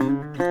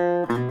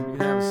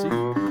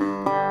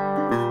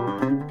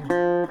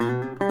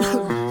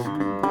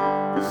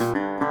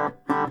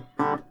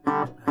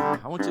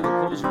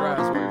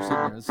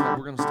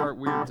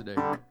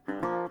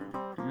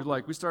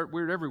We start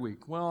weird every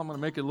week. Well, I'm going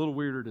to make it a little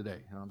weirder today.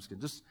 No, I'm just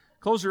kidding. Just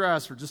close your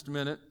eyes for just a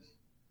minute.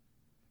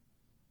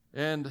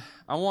 And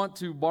I want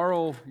to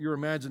borrow your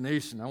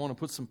imagination. I want to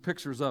put some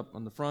pictures up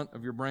on the front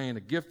of your brain. A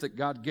gift that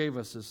God gave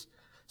us is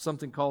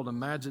something called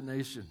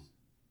imagination.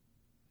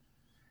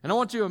 And I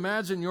want you to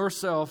imagine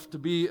yourself to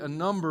be a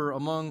number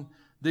among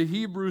the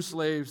Hebrew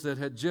slaves that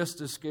had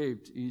just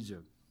escaped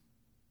Egypt.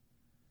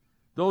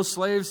 Those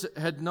slaves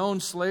had known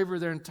slavery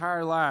their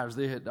entire lives.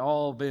 They had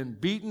all been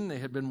beaten. They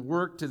had been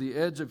worked to the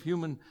edge of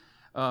human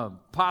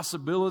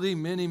possibility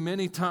many,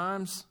 many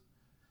times.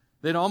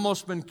 They'd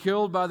almost been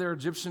killed by their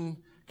Egyptian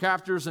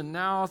captors, and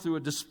now through a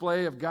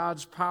display of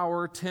God's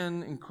power,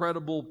 10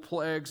 incredible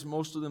plagues,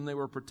 most of them they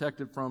were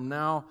protected from.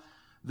 Now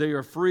they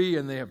are free,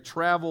 and they have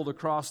traveled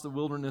across the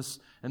wilderness,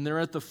 and they're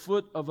at the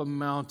foot of a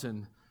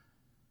mountain.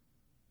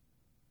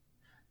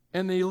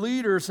 And the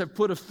leaders have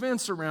put a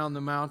fence around the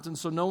mountain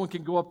so no one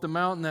can go up the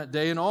mountain that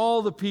day, and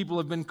all the people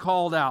have been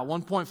called out,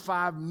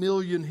 1.5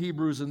 million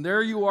Hebrews, and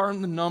there you are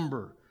in the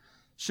number,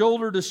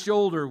 shoulder to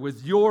shoulder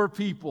with your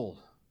people.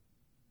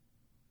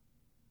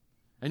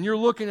 And you're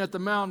looking at the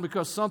mountain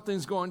because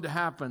something's going to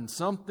happen.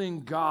 Something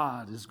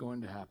God is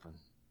going to happen.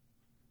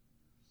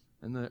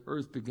 And the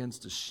earth begins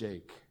to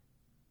shake.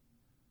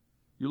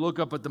 You look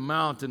up at the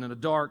mountain and a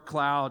dark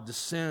cloud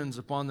descends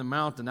upon the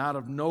mountain out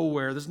of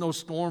nowhere. There's no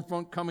storm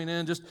front coming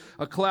in. Just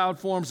a cloud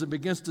forms and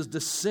begins to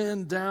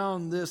descend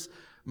down this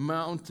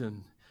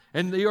mountain.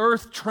 And the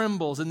earth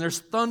trembles and there's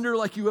thunder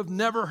like you have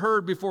never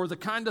heard before. The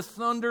kind of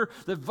thunder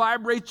that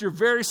vibrates your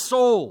very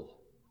soul.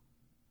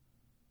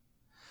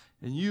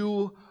 And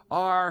you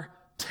are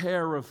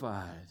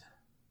terrified.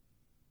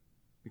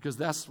 Because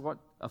that's what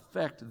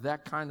effect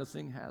that kind of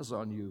thing has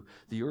on you.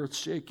 The earth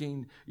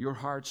shaking, your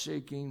heart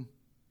shaking.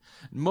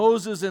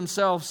 Moses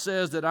himself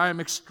says that I am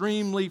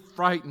extremely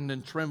frightened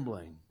and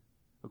trembling,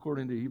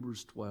 according to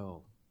Hebrews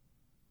 12.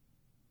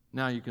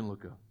 Now you can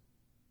look up.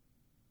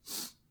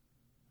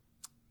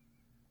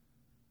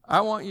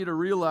 I want you to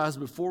realize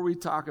before we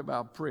talk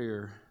about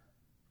prayer,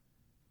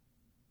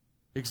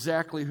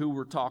 exactly who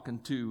we're talking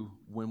to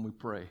when we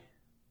pray.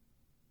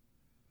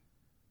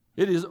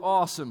 It is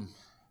awesome,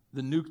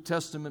 the New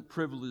Testament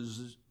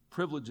privileges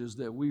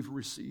that we've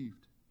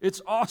received.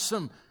 It's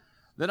awesome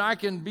that I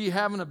can be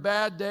having a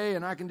bad day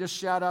and I can just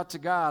shout out to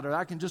God, or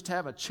I can just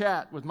have a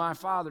chat with my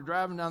Father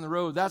driving down the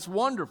road. That's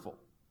wonderful.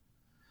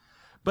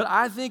 But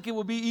I think it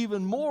would be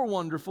even more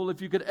wonderful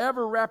if you could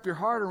ever wrap your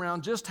heart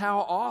around just how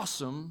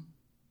awesome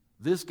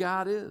this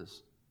God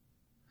is.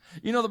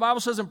 You know, the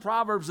Bible says in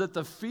Proverbs that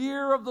the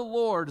fear of the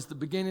Lord is the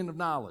beginning of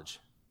knowledge.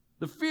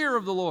 The fear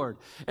of the Lord.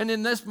 And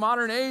in this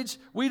modern age,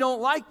 we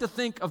don't like to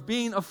think of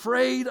being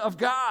afraid of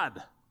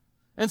God.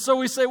 And so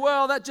we say,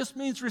 well, that just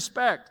means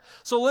respect.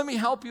 So let me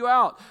help you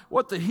out.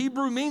 What the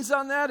Hebrew means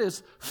on that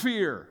is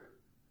fear.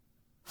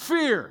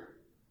 Fear.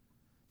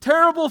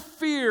 Terrible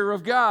fear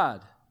of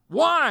God.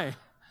 Why?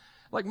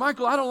 Like,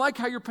 Michael, I don't like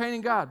how you're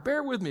painting God.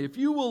 Bear with me. If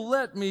you will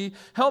let me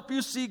help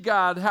you see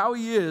God how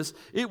He is,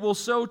 it will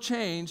so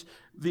change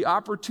the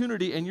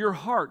opportunity in your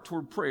heart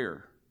toward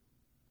prayer.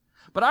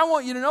 But I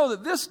want you to know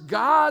that this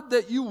God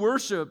that you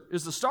worship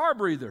is the star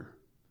breather.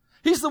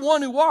 He's the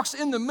one who walks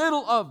in the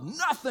middle of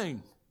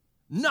nothing,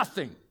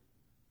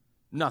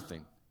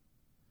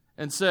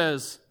 and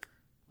says,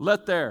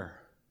 let there.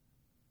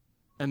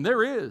 And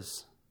there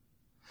is.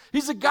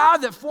 He's a God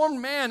that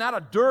formed man out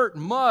of dirt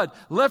and mud,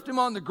 left him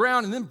on the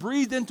ground, and then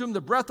breathed into him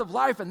the breath of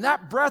life. And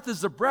that breath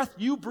is the breath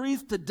you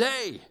breathe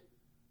today.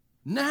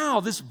 Now,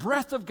 this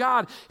breath of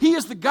God, He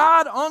is the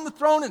God on the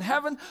throne in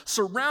heaven,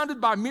 surrounded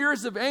by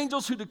myriads of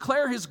angels who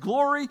declare His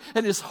glory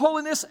and His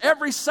holiness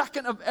every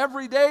second of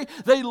every day.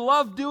 They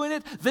love doing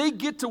it. They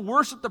get to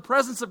worship the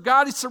presence of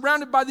God. He's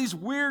surrounded by these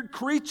weird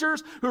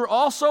creatures who are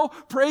also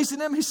praising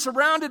Him. He's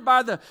surrounded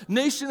by the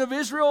nation of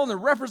Israel and the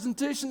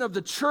representation of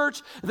the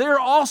church. They're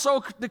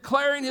also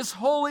declaring His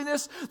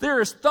holiness.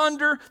 There is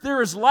thunder.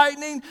 There is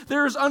lightning.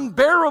 There is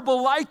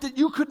unbearable light that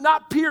you could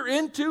not peer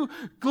into,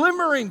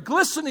 glimmering,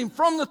 glistening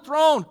from the throne,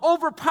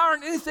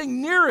 overpowering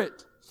anything near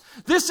it.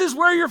 This is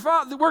where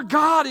where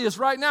God is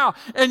right now.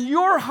 And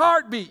your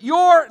heartbeat,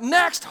 your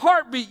next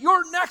heartbeat,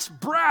 your next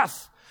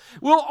breath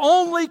will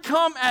only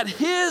come at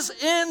His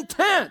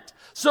intent.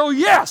 So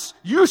yes,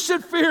 you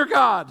should fear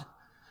God.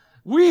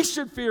 We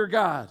should fear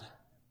God.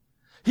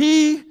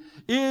 He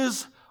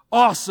is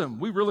awesome.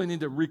 We really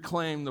need to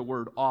reclaim the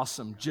word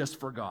awesome just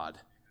for God.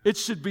 It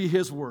should be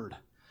His word,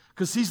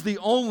 because He's the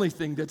only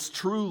thing that's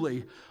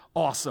truly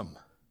awesome.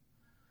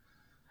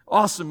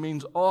 Awesome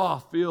means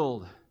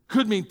awe-filled.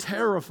 Could mean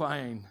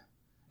terrifying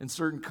in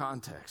certain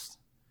contexts.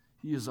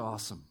 He is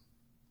awesome.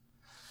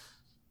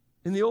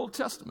 In the Old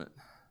Testament,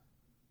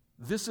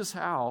 this is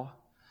how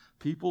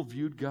people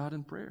viewed God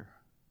in prayer.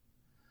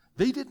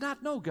 They did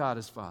not know God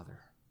as Father.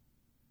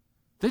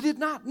 They did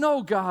not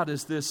know God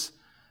as this.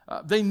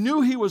 They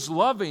knew He was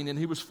loving and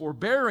He was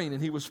forbearing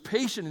and He was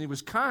patient and He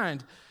was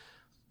kind.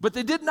 But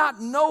they did not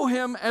know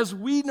Him as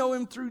we know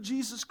Him through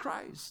Jesus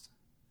Christ.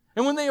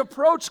 And when they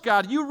approach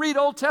God, you read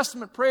Old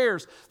Testament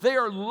prayers, they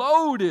are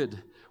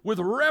loaded with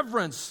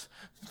reverence.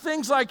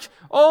 Things like,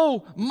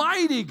 oh,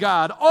 mighty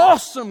God,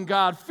 awesome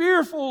God,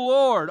 fearful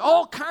Lord,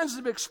 all kinds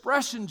of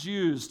expressions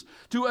used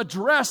to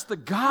address the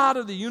God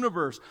of the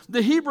universe.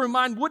 The Hebrew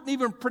mind wouldn't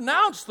even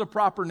pronounce the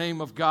proper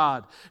name of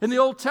God. In the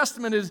Old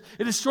Testament,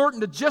 it is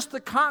shortened to just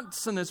the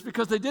consonants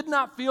because they did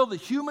not feel the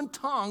human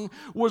tongue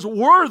was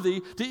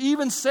worthy to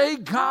even say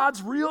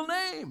God's real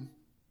name.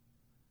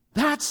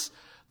 That's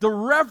the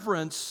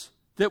reverence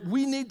that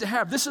we need to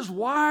have. This is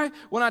why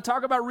when I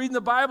talk about reading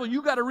the Bible,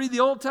 you got to read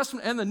the Old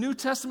Testament and the New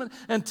Testament.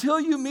 Until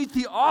you meet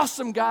the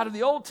awesome God of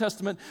the Old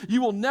Testament,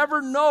 you will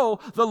never know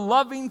the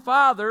loving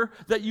Father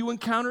that you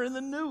encounter in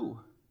the New.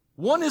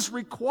 One is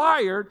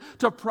required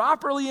to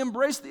properly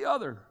embrace the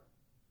other.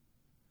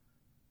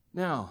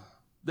 Now,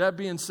 that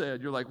being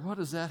said, you're like, what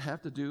does that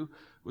have to do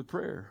with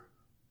prayer?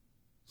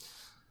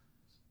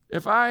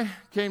 If I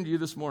came to you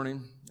this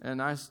morning and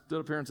I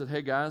stood up here and said,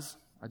 hey guys,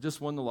 I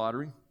just won the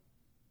lottery,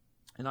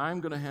 and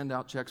I'm going to hand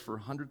out checks for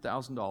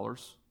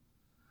 $100,000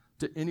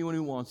 to anyone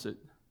who wants it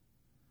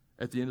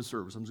at the end of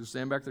service. I'm just going to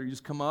stand back there. You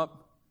just come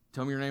up,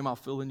 tell me your name, I'll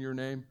fill in your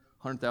name,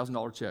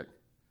 $100,000 check.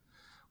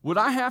 Would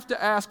I have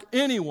to ask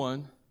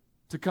anyone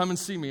to come and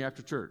see me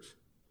after church?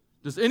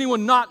 Does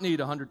anyone not need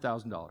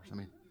 $100,000? I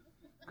mean,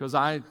 because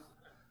I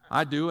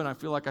do, and I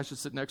feel like I should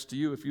sit next to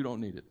you if you don't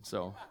need it.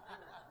 So,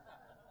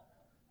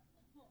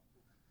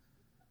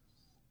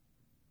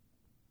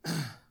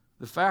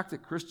 the fact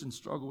that Christians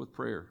struggle with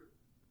prayer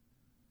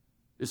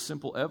is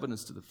simple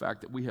evidence to the fact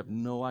that we have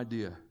no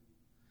idea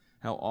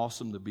how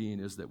awesome the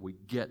being is that we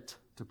get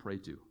to pray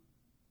to. Do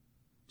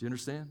you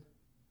understand?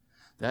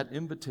 That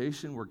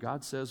invitation where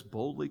God says,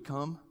 boldly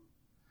come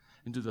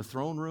into the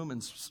throne room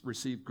and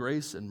receive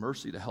grace and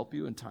mercy to help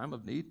you in time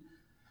of need,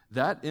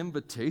 that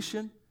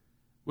invitation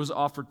was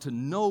offered to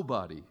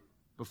nobody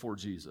before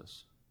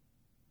Jesus.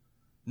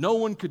 No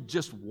one could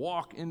just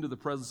walk into the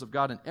presence of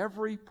God, and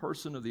every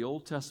person of the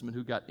Old Testament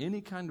who got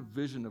any kind of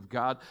vision of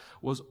God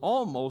was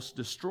almost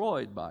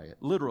destroyed by it,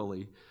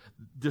 literally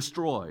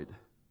destroyed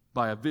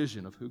by a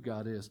vision of who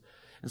God is.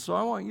 And so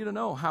I want you to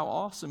know how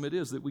awesome it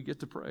is that we get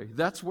to pray.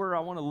 That's where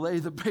I want to lay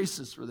the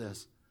basis for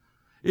this.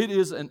 It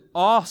is an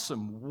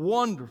awesome,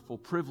 wonderful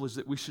privilege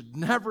that we should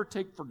never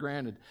take for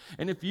granted.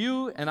 And if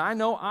you, and I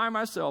know I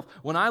myself,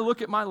 when I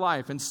look at my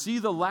life and see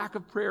the lack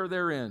of prayer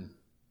therein,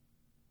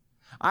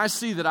 I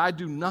see that I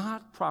do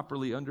not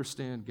properly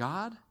understand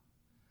God,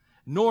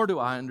 nor do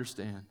I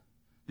understand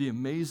the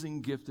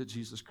amazing gift that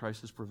Jesus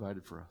Christ has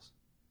provided for us.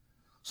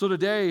 So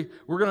today,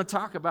 we're going to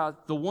talk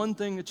about the one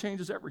thing that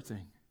changes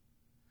everything.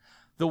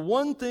 The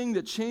one thing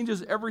that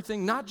changes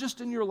everything, not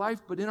just in your life,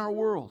 but in our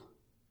world.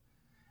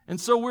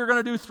 And so we're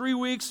going to do 3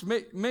 weeks,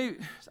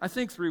 I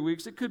think 3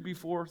 weeks, it could be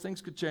 4,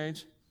 things could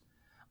change,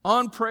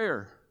 on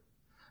prayer.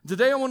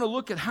 Today I want to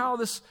look at how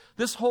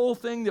this whole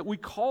thing that we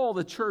call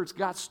the church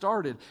got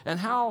started, and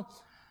how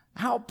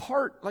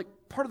part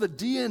of the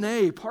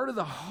DNA, part of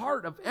the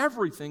heart of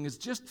everything is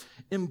just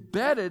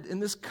embedded in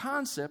this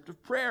concept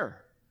of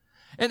prayer.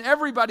 And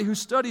everybody who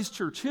studies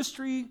church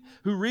history,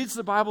 who reads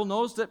the Bible,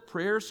 knows that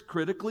prayer is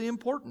critically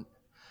important.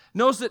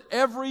 Knows that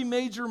every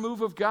major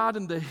move of God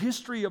in the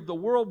history of the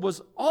world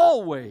was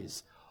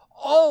always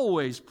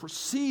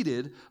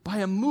preceded by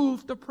a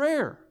move to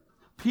prayer.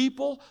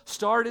 People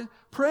started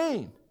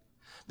praying.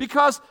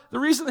 Because the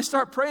reason they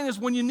start praying is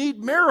when you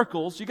need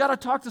miracles, you got to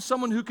talk to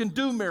someone who can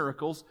do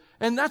miracles,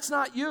 and that's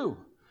not you.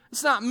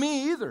 It's not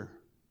me either.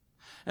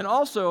 And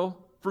also,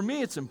 for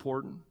me it's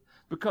important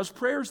because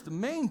prayer is the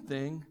main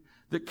thing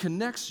that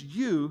connects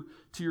you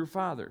to your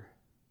Father.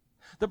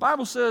 The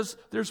Bible says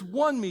there's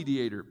one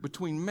mediator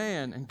between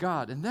man and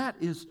God, and that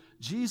is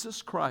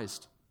Jesus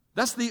Christ.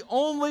 That's the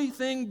only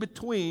thing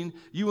between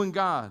you and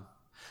God.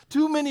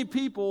 Too many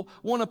people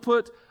want to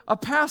put a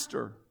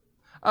pastor,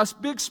 a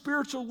big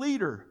spiritual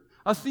leader,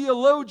 a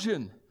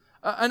theologian,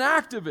 an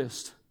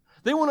activist.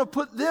 They want to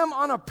put them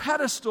on a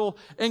pedestal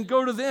and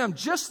go to them.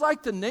 Just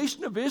like the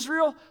nation of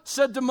Israel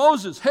said to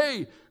Moses,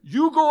 hey,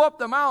 you go up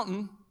the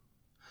mountain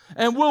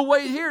and we'll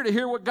wait here to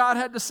hear what God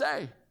had to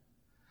say.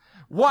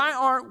 Why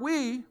aren't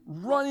we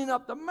running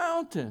up the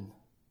mountain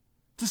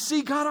to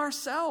see God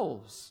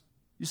ourselves?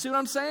 You see what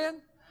I'm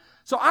saying?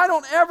 So I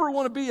don't ever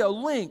want to be a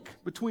link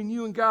between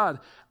you and God.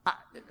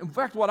 In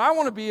fact, what I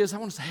want to be is I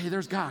want to say, hey,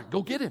 there's God.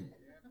 Go get Him.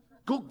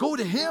 Go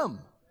to Him.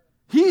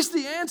 He's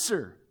the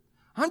answer.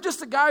 I'm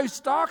just a guy who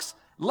talks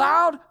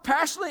loud,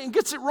 passionately, and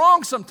gets it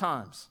wrong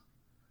sometimes.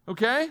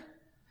 Okay?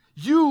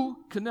 You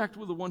connect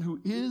with the one who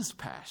is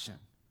passion,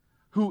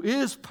 who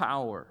is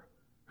power,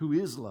 who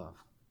is love.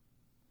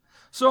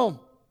 So,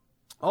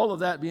 all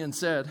of that being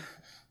said,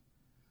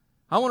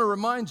 I want to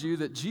remind you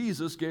that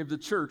Jesus gave the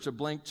church a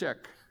blank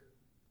check.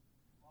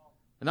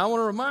 And I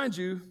want to remind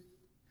you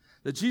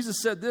that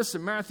Jesus said this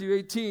in Matthew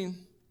 18.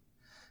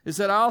 He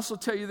said, I also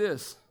tell you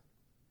this.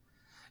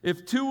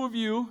 If 2 of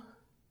you,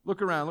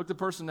 look around, look at the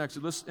person next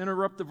to you. Let's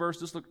interrupt the verse.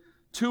 Just look.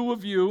 2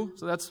 of you,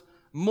 so that's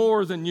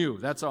more than you.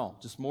 That's all.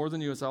 Just more than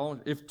you. That's all.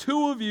 If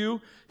 2 of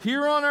you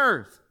here on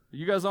earth, are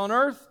you guys on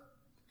earth?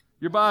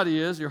 Your body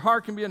is. Your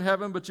heart can be in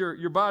heaven, but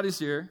your body's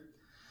here.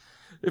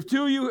 If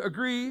two of you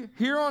agree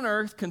here on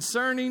earth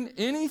concerning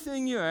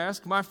anything you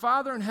ask, my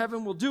Father in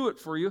heaven will do it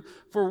for you.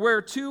 For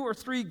where 2 or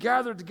 3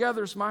 gather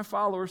together as my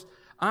followers,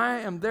 I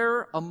am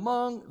there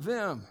among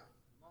them.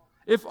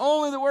 If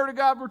only the word of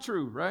God were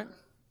true, right?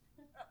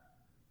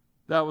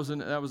 That was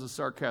a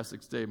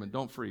sarcastic statement.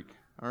 Don't freak,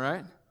 all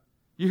right?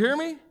 You hear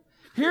me?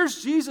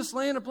 Here's Jesus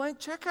laying a blank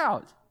check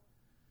out.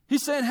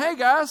 He's saying, hey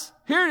guys,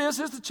 here it is.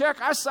 Here's the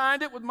check. I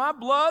signed it with my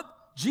blood,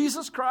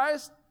 Jesus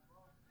Christ.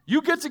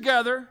 You get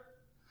together.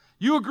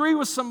 You agree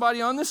with somebody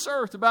on this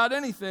earth about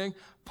anything,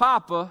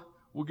 Papa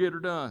will get her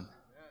done.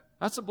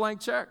 That's a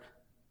blank check.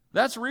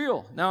 That's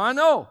real. Now, I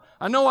know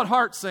what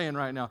heart's saying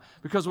right now.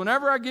 Because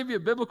whenever I give you a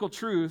biblical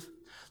truth,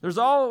 there's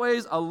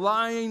always a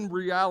lying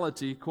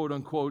reality, quote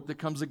unquote, that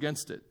comes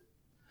against it.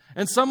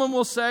 And someone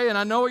will say, and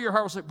I know what your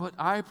heart will say, but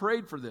I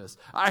prayed for this.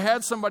 I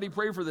had somebody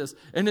pray for this,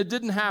 and it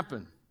didn't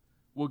happen.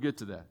 We'll get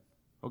to that.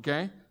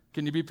 Okay?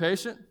 Can you be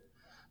patient?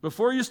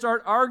 Before you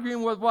start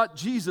arguing with what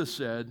Jesus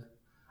said,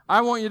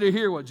 I want you to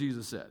hear what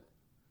Jesus said.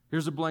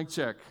 Here's a blank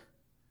check.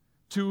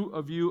 2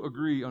 of you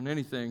agree on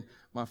anything,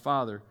 my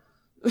Father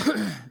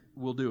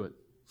will do it.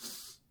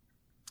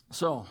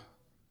 So,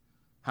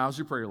 how's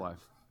your prayer life?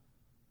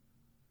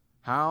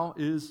 How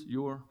is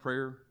your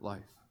prayer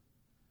life?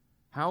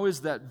 How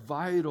is that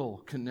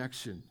vital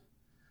connection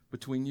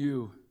between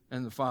you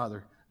and the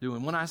Father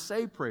doing? When I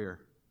say prayer,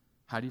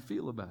 how do you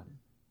feel about it?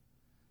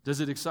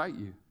 Does it excite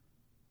you?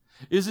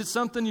 Is it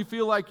something you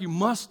feel like you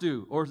must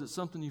do, or is it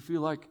something you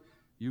feel like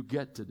you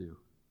get to do?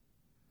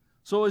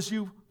 So as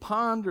you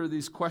ponder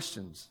these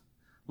questions,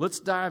 let's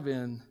dive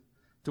in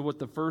to what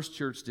the first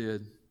church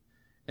did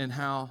and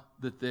how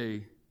that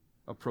they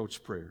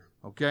approached prayer.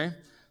 Okay?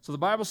 So the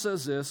Bible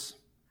says this.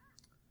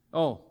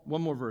 Oh,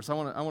 one more verse. I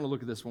want to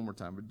look at this one more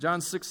time. But John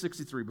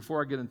 6:63,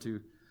 before I get into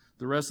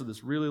the rest of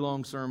this really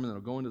long sermon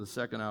that'll go into the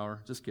second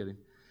hour. Just kidding.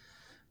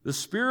 The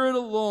Spirit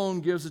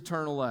alone gives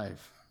eternal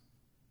life.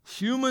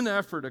 Human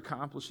effort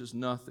accomplishes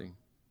nothing.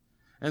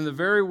 And the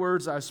very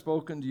words I've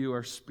spoken to you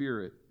are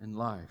spirit and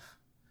life.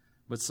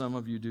 But some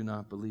of you do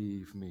not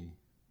believe me.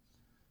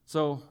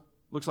 So,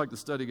 looks like the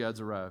study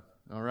guide's arrived.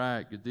 All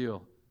right, good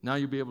deal. Now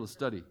you'll be able to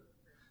study.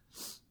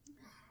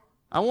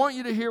 I want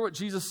you to hear what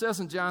Jesus says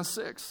in John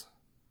 6.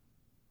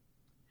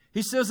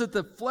 He says that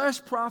the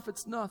flesh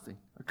profits nothing,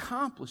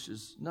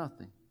 accomplishes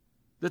nothing.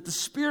 That the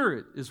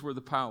Spirit is where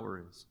the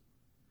power is.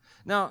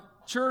 Now,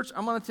 church,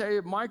 I'm going to tell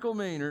you, Michael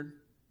Maynard,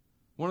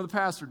 one of the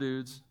pastor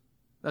dudes,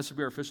 that should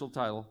be our official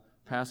title,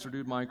 Pastor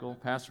Dude Michael,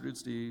 Pastor Dude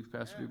Steve,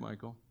 Pastor Dude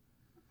Michael.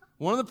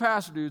 One of the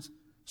pastor dudes,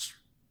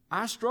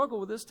 I struggle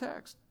with this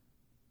text.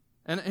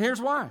 And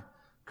here's why.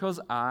 Because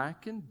I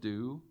can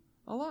do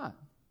a lot.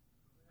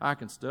 I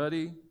can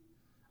study.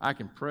 I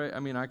can pray.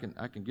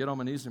 I can get on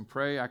my knees and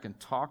pray. I can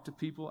talk to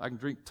people. I can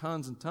drink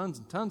tons and tons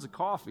and tons of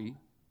coffee.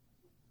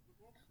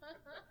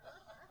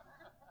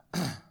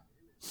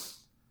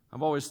 I'm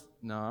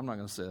not going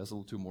to say that. That's a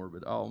little too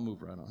morbid. I'll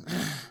move right on.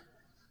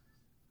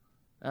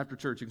 After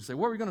church, you can say,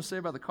 what were you going to say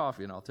about the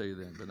coffee? And I'll tell you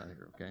then, but not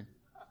here, okay?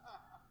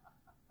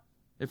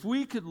 If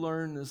we could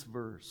learn this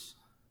verse,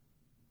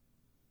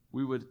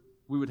 we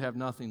would have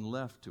nothing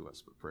left to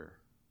us but prayer.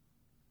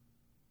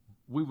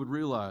 We would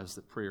realize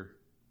that prayer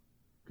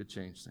could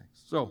change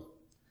things. So,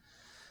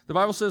 the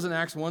Bible says in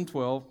Acts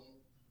 1:12,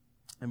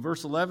 in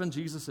verse 11,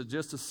 Jesus had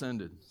just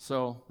ascended.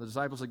 So, the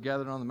disciples had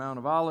gathered on the Mount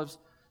of Olives.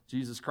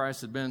 Jesus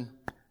Christ had been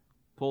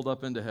pulled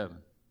up into heaven.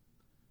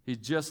 He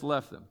just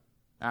left them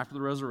after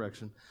the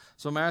resurrection.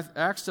 So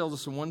Acts tells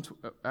us in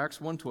Acts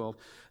 1:12,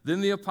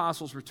 then the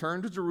apostles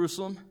returned to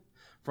Jerusalem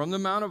from the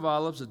Mount of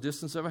Olives, a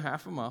distance of a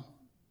half a mile.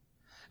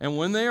 And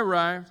when they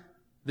arrived,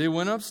 they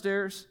went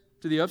upstairs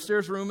to the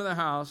upstairs room of the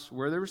house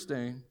where they were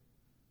staying.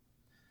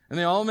 And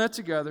they all met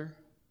together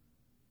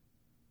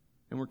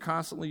and were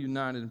constantly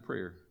united in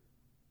prayer,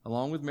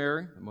 along with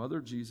Mary, the mother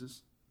of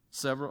Jesus,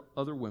 several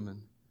other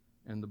women,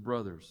 and the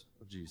brothers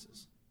of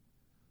Jesus.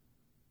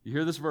 You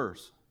hear this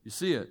verse. You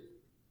see it.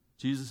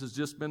 Jesus has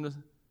just been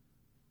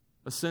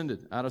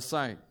ascended out of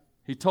sight.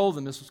 He told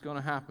them this was going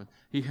to happen.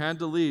 He had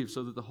to leave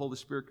so that the Holy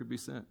Spirit could be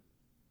sent.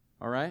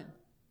 All right?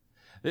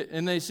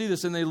 And they see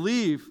this and they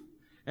leave.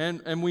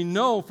 And we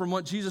know from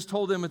what Jesus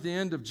told them at the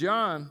end of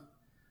John,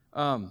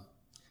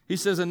 he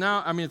says, at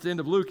the end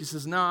of Luke, he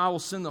says, now I will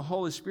send the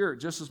Holy Spirit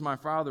just as my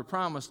Father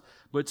promised,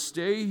 but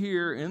stay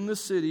here in the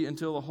city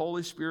until the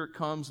Holy Spirit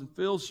comes and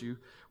fills you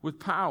with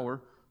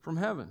power from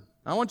heaven.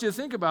 I want you to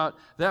think about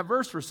that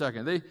verse for a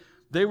second.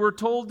 They were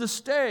told to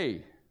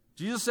stay.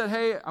 Jesus said,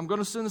 hey, I'm going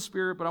to send the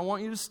Spirit, but I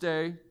want you to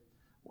stay.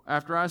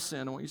 After I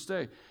ascend, I want you to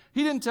stay.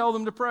 He didn't tell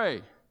them to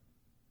pray.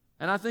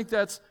 And I think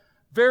that's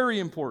very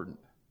important.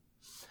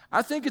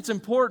 I think it's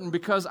important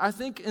because I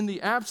think in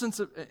the absence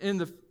of, in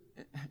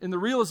the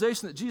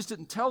realization that Jesus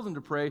didn't tell them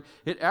to pray,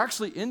 it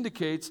actually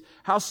indicates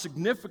how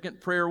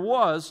significant prayer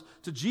was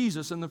to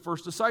Jesus and the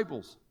first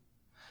disciples.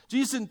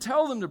 Jesus didn't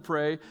tell them to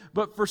pray,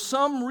 but for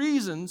some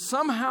reason,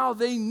 somehow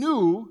they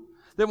knew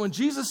that when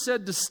Jesus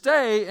said to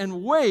stay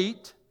and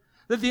wait,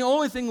 that the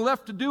only thing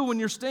left to do when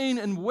you're staying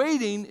and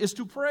waiting is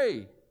to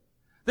pray.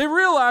 They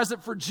realized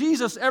that for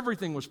Jesus,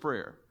 everything was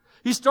prayer.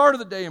 He started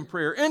the day in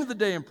prayer, ended the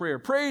day in prayer,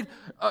 prayed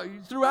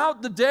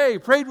throughout the day,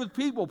 prayed with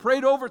people,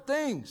 prayed over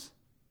things.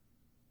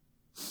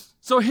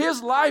 So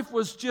his life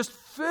was just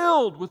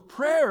filled with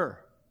prayer.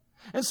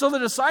 And so the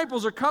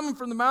disciples are coming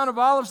from the Mount of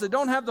Olives. They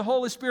don't have the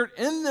Holy Spirit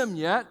in them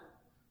yet.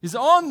 He's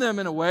on them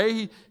in a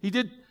way. He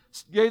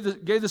gave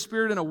the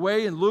Spirit in a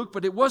way in Luke,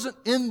 but it wasn't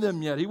in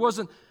them yet. He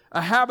wasn't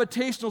a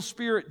habitational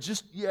Spirit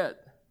just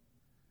yet.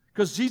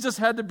 Because Jesus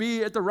had to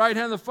be at the right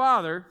hand of the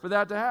Father for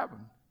that to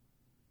happen.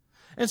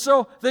 And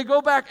so they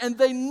go back and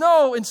they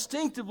know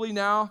instinctively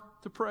now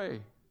to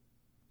pray.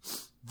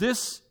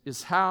 This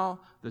is how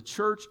the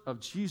church of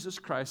Jesus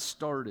Christ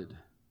started,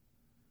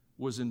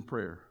 was in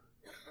prayer.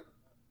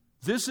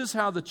 This is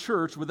how the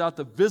church, without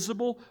the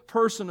visible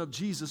person of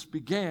Jesus,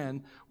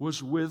 began,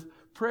 was with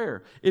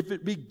prayer. If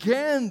it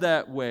began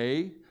that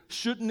way,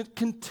 shouldn't it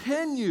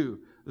continue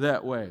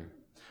that way?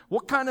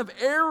 What kind of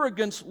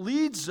arrogance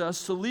leads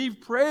us to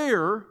leave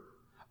prayer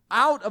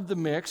out of the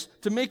mix,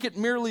 to make it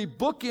merely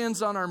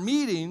bookends on our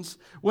meetings,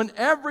 when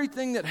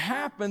everything that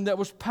happened that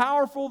was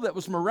powerful, that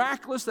was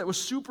miraculous, that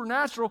was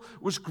supernatural,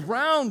 was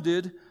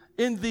grounded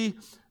in the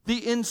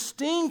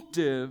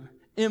instinctive,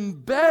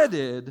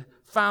 embedded,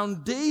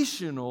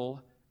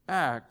 foundational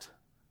act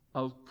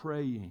of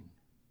praying?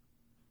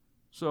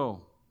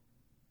 So,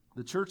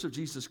 the Church of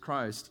Jesus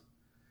Christ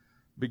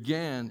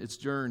began its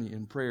journey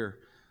in prayer.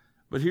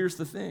 But here's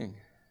the thing.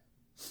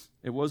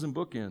 It wasn't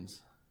bookends.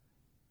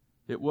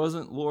 It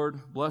wasn't,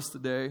 Lord, bless the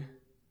day.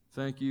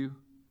 Thank you.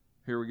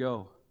 Here we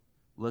go.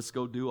 Let's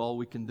go do all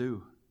we can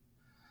do.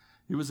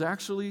 It was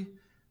actually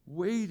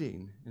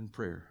waiting in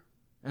prayer.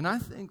 And I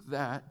think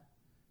that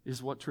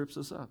is what trips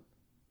us up.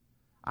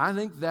 I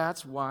think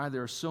that's why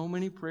there are so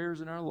many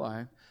prayers in our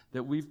life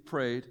that we've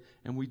prayed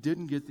and we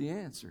didn't get the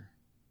answer.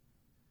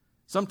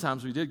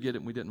 Sometimes we did get it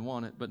and we didn't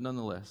want it, but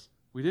nonetheless,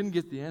 we didn't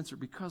get the answer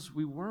because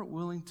we weren't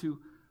willing to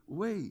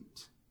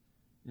wait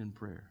in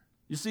prayer.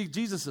 You see,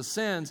 Jesus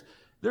ascends.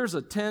 There's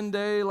a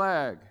 10-day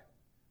lag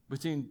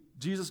between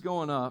Jesus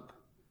going up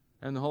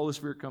and the Holy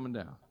Spirit coming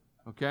down.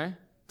 Okay?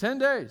 10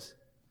 days.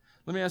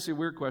 Let me ask you a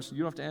weird question.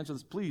 You don't have to answer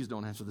this. Please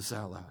don't answer this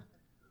out loud.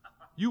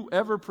 You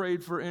ever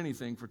prayed for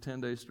anything for 10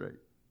 days straight?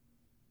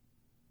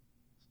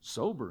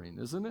 Sobering,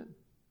 isn't it?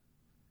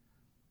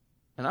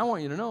 And I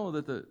want you to know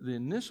that the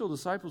initial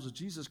disciples of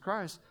Jesus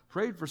Christ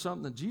prayed for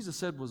something that Jesus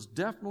said was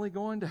definitely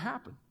going to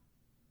happen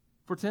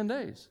for 10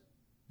 days.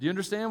 Do you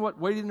understand what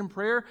waiting in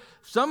prayer?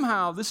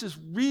 Somehow this is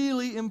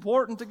really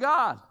important to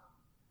God.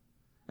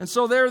 And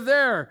so they're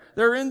there.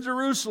 They're in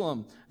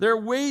Jerusalem. They're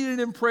waiting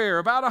in prayer.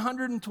 About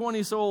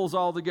 120 souls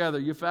altogether.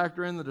 You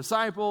factor in the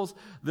disciples,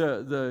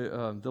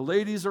 the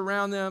ladies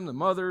around them, the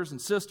mothers and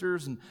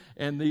sisters,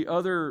 and the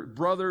other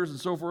brothers and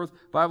so forth. The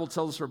Bible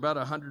tells us there are about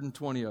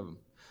 120 of them.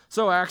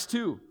 So Acts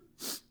 2.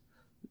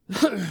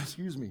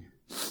 Excuse me.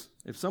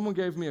 If someone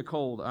gave me a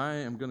cold, I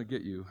am going to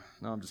get you.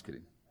 No, I'm just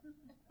kidding.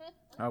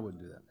 I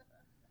wouldn't do that.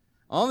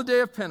 On the day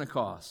of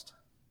Pentecost.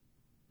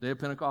 Day of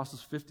Pentecost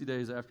is 50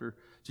 days after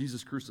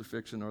Jesus'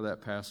 crucifixion or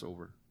that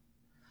Passover.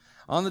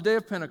 On the day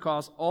of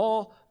Pentecost,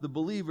 all the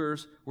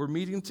believers were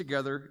meeting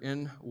together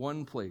in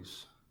one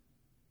place.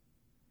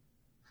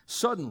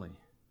 Suddenly,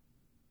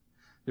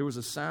 there was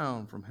a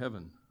sound from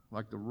heaven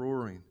like the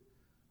roaring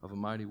of a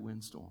mighty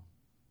windstorm.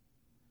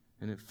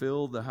 And it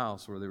filled the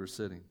house where they were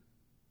sitting.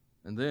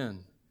 And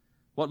then,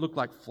 what looked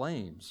like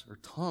flames or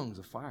tongues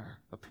of fire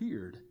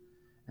appeared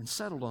and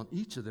settled on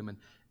each of them. And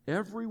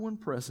everyone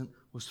present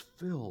was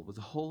filled with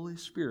the Holy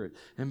Spirit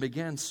and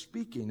began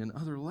speaking in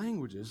other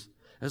languages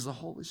as the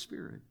Holy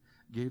Spirit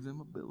gave them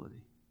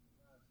ability.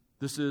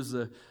 This is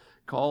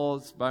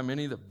called by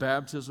many the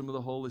baptism of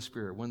the Holy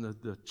Spirit, when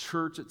the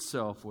church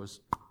itself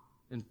was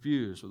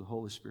infused with the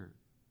Holy Spirit.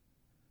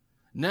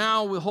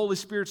 Now the Holy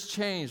Spirit's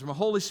changed. From a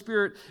Holy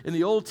Spirit in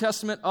the Old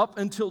Testament up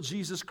until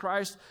Jesus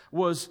Christ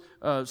was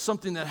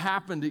something that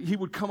happened. He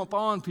would come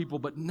upon people.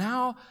 But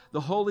now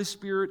the Holy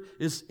Spirit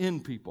is in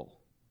people,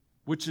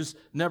 which has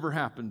never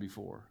happened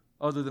before.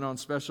 Other than on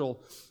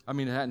special,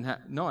 it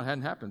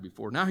hadn't happened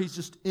before. Now He's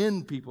just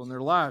in people in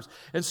their lives.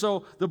 And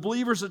so the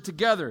believers are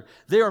together.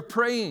 They are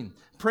praying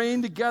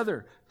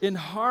together in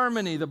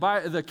harmony.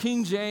 The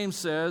King James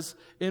says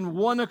in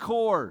one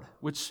accord,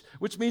 which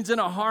means in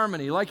a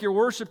harmony. Like your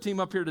worship team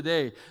up here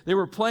today. They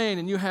were playing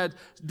and you had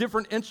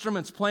different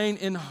instruments playing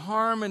in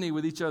harmony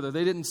with each other.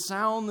 They didn't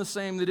sound the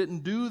same. They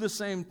didn't do the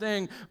same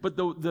thing. But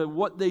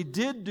what they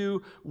did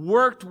do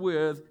worked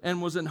with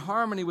and was in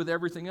harmony with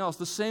everything else.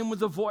 The same with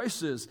the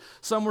voices.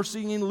 Some were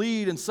singing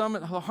lead and some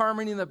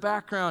harmony in the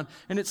background.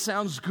 And it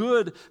sounds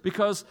good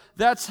because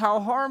that's how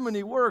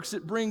harmony works.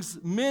 It brings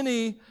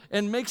many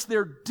and makes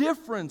their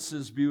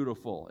differences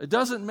beautiful. It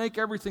doesn't make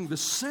everything the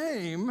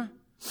same.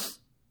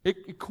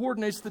 It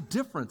coordinates the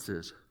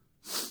differences.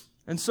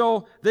 And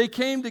so they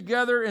came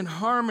together in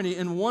harmony,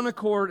 in one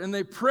accord, and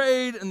they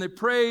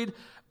prayed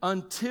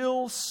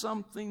until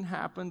something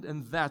happened,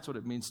 and that's what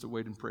it means to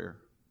wait in prayer.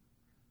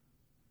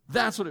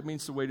 That's what it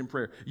means to wait in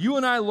prayer. You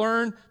and I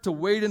learn to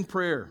wait in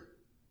prayer,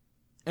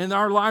 and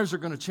our lives are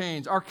going to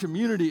change. Our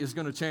community is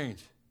going to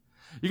change.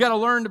 You got to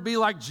learn to be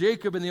like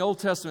Jacob in the Old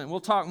Testament. We'll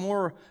talk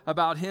more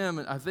about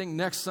him, I think,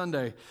 next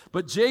Sunday.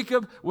 But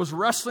Jacob was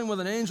wrestling with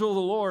an angel of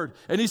the Lord,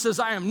 and he says,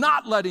 I am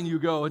not letting you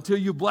go until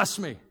you bless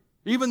me.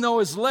 Even though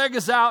his leg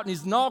is out and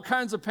he's in all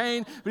kinds of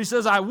pain, but he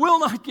says, I will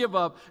not give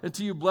up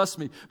until you bless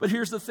me. But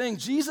here's the thing.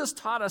 Jesus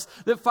taught us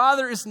that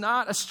Father is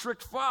not a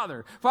strict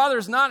Father. Father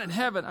is not in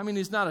heaven. I mean,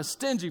 he's not a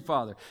stingy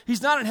Father.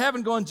 He's not in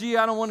heaven going, gee,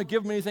 I don't want to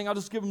give him anything. I'll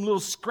just give him little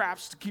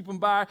scraps to keep him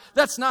by.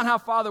 That's not how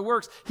Father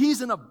works.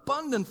 He's an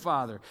abundant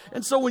Father.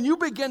 And so when you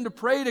begin to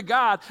pray to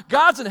God,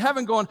 God's in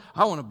heaven going,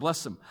 I want to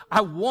bless them.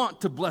 I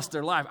want to bless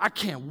their life. I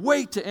can't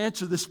wait to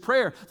answer this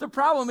prayer. The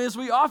problem is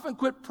we often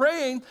quit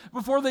praying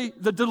before the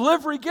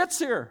delivery gets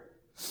here.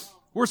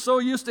 We're so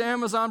used to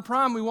Amazon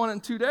Prime, we want it in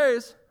 2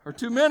 days or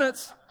 2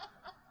 minutes.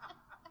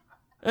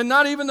 And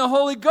not even the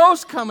Holy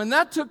Ghost coming.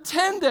 That took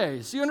 10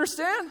 days. You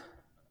understand?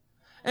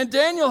 And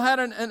Daniel had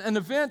an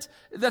event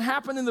that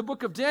happened in the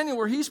book of Daniel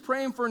where he's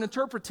praying for an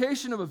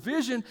interpretation of a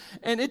vision,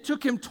 and it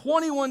took him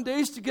 21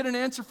 days to get an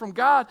answer from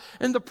God.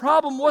 And the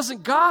problem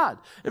wasn't God.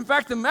 In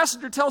fact, the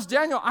messenger tells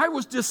Daniel, I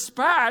was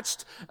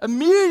dispatched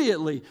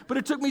immediately, but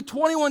it took me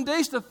 21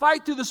 days to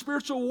fight through the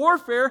spiritual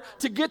warfare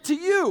to get to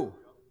you.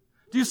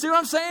 Do you see what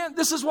I'm saying?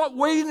 This is what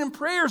waiting in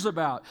prayer is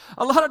about.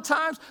 A lot of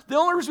times, the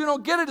only reason we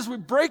don't get it is we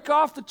break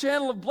off the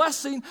channel of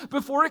blessing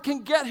before it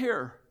can get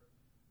here.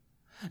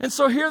 And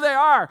so here they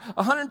are,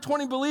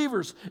 120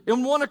 believers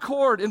in one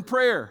accord in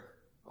prayer.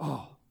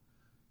 Oh,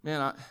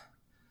 man,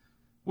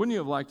 wouldn't you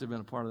have liked to have been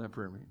a part of that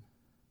prayer meeting?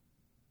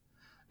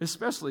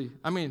 Especially,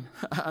 I mean,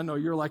 I know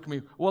you're like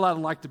me. Well, I'd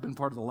like to have been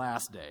part of the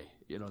last day.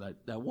 You know,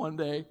 that one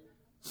day.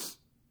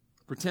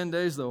 For 10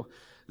 days, though,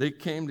 they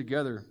came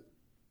together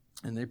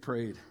and they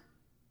prayed.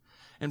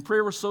 And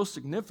prayer was so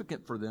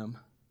significant for them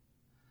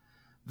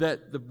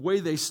that the way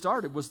they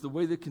started was the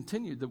way they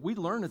continued. That we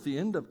learn at the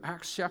end of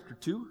Acts chapter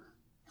 2.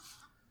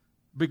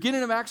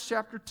 Beginning of Acts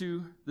chapter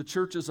 2, the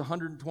church is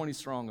 120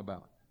 strong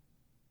about.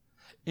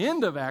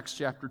 End of Acts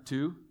chapter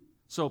 2,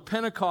 so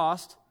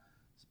Pentecost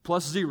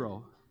plus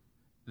 0.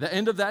 The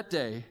end of that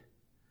day,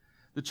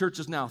 the church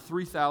is now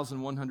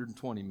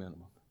 3,120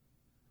 minimum.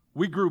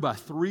 We grew by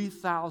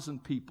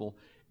 3,000 people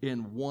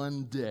in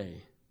one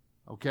day.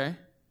 Okay?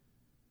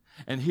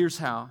 And here's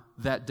how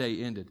that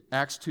day ended.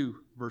 Acts 2,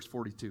 verse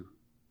 42.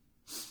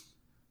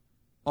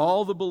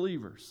 All the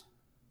believers,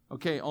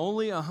 okay,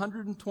 only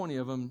 120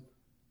 of them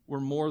were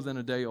more than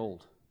a day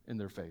old in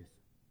their faith.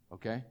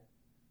 Okay?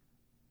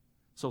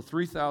 So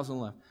 3,000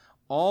 left.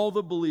 All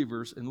the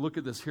believers, and look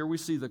at this, here we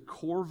see the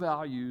core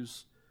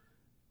values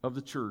of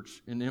the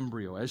church in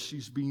embryo as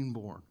she's being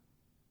born.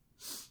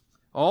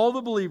 All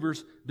the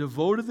believers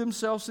devoted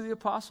themselves to the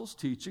apostles'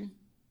 teaching.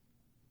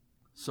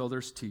 So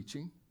there's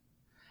teaching.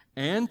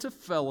 And to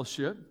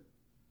fellowship,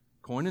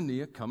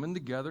 koinonia, coming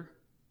together.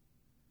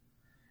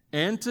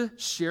 And to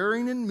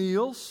sharing in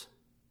meals,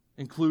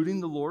 including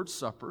the Lord's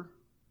Supper.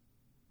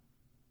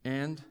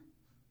 And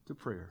to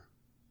prayer.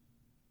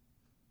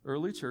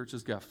 Early church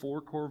has got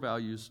 4 core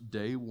values,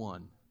 day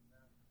one.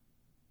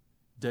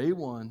 Day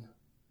one,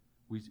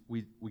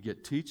 we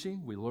get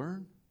teaching, we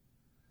learn.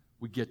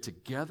 We get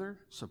together,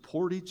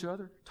 support each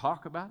other,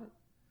 talk about it.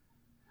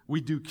 We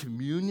do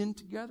communion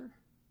together.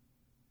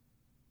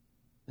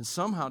 And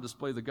somehow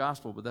display the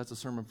gospel, but that's a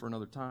sermon for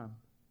another time.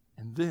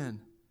 And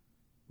then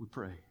we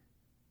pray.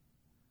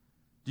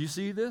 Do you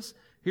see this?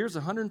 Here's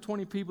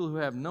 120 people who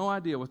have no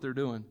idea what they're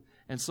doing.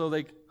 And so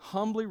they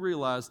humbly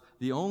realize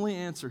the only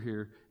answer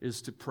here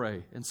is to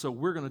pray. And so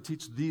we're going to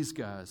teach these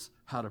guys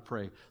how to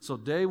pray. So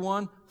day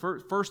one,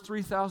 first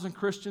 3,000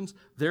 Christians,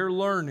 they're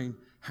learning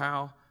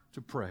how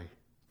to pray.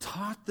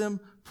 Taught them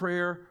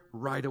prayer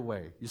right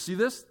away. You see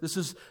this?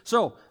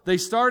 So they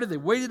started, they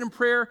waited in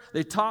prayer,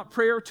 they taught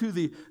prayer to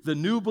the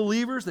new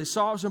believers, they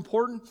saw it was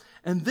important,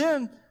 and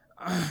then,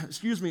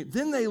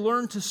 then they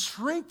learned to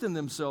strengthen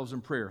themselves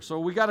in prayer.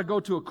 So we got to go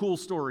to a cool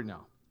story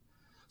now.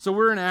 So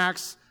we're in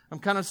Acts. I'm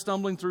kind of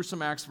stumbling through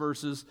some Acts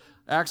verses.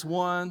 Acts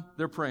 1,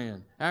 they're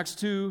praying. Acts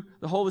 2,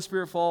 the Holy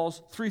Spirit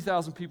falls,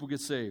 3,000 people get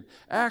saved.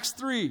 Acts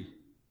 3,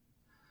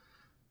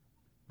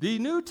 the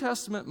New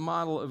Testament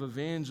model of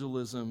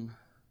evangelism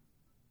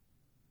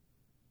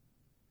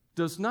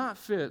does not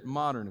fit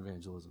modern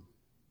evangelism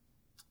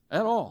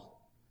at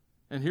all.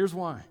 And here's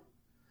why.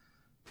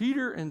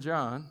 Peter and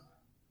John,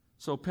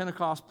 so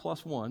Pentecost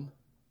plus 1,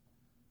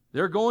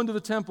 they're going to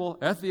the temple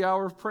at the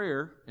hour of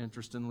prayer,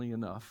 interestingly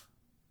enough.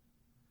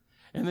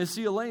 And they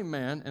see a lame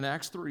man in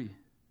Acts 3.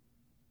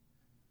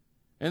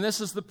 And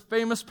this is the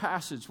famous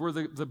passage where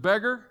the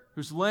beggar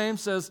who's lame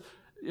says,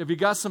 if you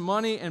got some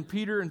money, and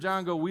Peter and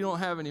John go, we don't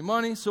have any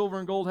money, silver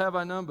and gold have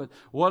I none, but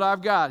what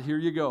I've got, here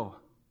you go.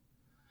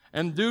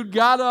 And dude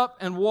got up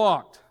and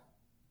walked.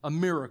 A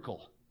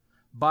miracle.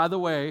 By the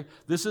way,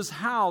 this is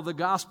how the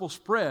gospel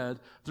spread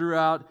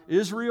throughout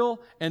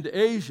Israel and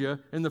Asia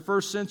in the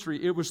first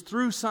century. It was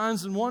through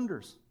signs and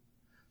wonders.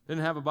 They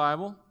didn't have a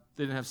Bible.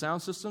 They didn't have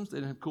sound systems. They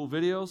didn't have cool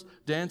videos,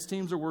 dance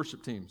teams, or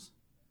worship teams.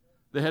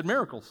 They had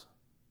miracles.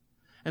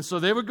 And so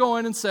they would go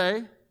in and say,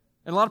 and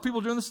a lot of people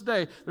are doing this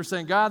today, they're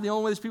saying, God, the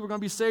only way these people are going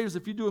to be saved is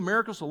if you do a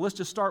miracle, so let's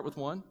just start with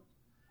one.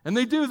 And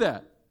they do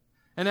that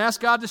and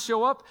ask God to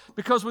show up,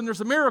 because when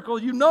there's a miracle,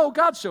 you know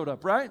God showed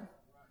up, right?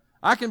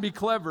 I can be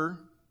clever,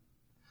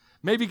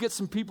 maybe get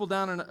some people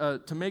down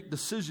to make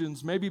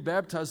decisions, maybe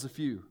baptize a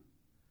few.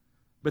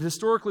 But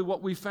historically,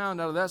 what we found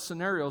out of that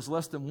scenario is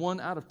less than 1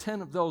 out of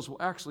 10 of those will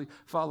actually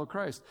follow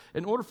Christ.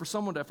 In order for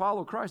someone to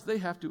follow Christ, they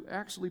have to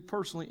actually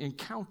personally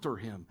encounter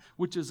Him,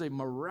 which is a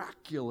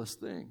miraculous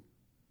thing.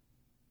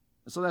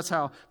 And so that's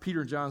how Peter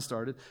and John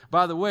started.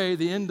 By the way,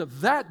 the end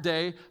of that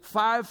day,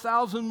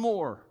 5,000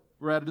 more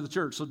were added to the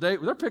church. So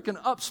they're picking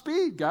up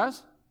speed,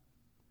 guys.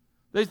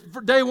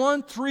 For day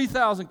 1,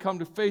 3,000 come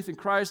to faith in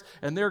Christ,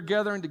 and they're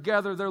gathering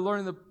together. They're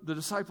learning the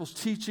disciples'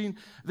 teaching.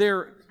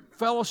 They're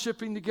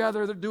fellowshipping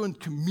together. They're doing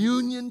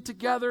communion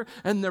together,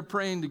 and they're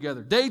praying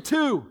together. Day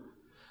 2,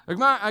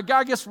 a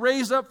guy gets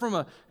raised up from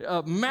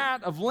a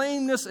mat of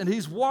lameness, and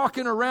he's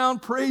walking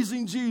around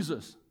praising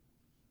Jesus.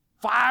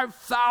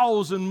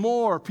 5,000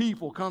 more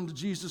people come to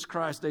Jesus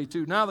Christ day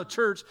 2. Now the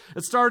church,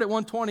 it started at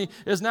 120,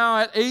 is now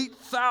at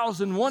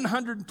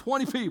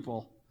 8,120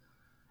 people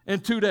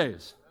in 2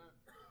 days.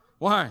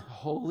 Why? The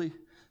Holy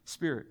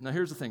Spirit. Now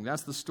here's the thing.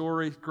 That's the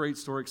story. Great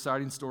story,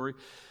 exciting story.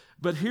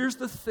 But here's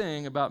the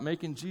thing about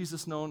making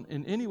Jesus known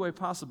in any way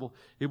possible.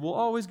 It will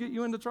always get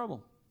you into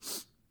trouble.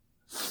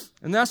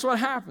 And that's what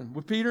happened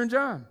with Peter and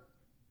John.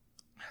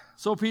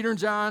 So Peter and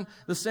John,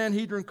 the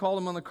Sanhedrin called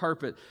them on the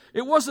carpet.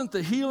 It wasn't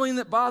the healing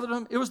that bothered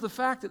them. It was the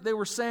fact that they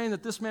were saying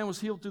that this man was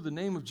healed through the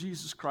name of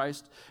Jesus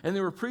Christ, and they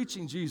were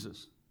preaching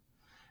Jesus.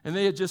 And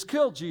they had just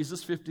killed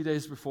Jesus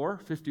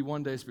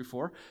 51 days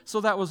before,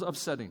 so that was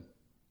upsetting.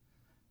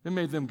 It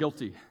made them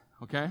guilty,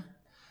 okay?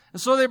 And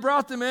so they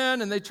brought them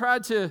in, and they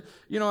tried to,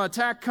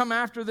 come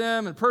after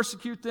them and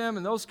persecute them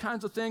and those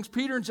kinds of things.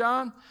 Peter and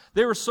John,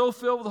 they were so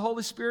filled with the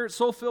Holy Spirit,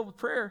 so filled with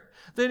prayer,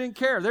 they didn't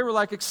care. They were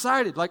like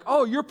excited, like,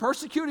 oh, you're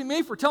persecuting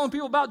me for telling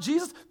people about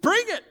Jesus?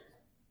 Bring it.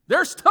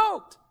 They're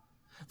stoked.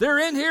 They're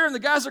in here, and the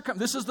guys are coming.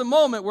 This is the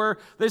moment where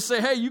they say,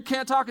 hey, you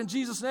can't talk in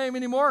Jesus' name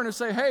anymore. And they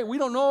say, hey, we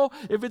don't know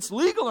if it's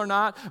legal or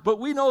not, but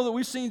we know that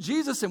we've seen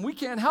Jesus, and we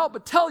can't help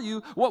but tell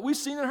you what we've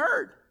seen and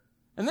heard.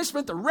 And they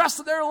spent the rest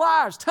of their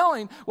lives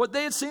telling what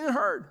they had seen and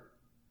heard.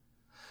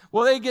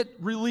 Well, they get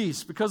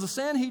released because the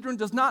Sanhedrin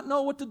does not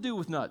know what to do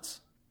with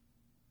nuts.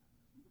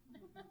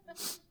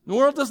 The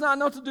world does not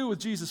know what to do with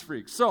Jesus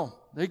freaks. So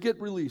they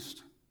get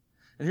released.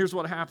 And here's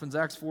what happens,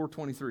 Acts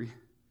 4:23.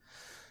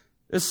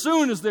 As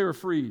soon as they were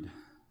freed,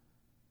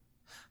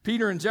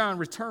 Peter and John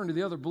returned to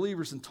the other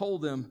believers and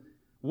told them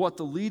what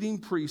the leading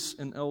priests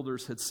and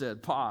elders had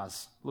said.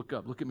 Pause. Look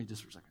up. Look at me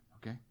just for a second,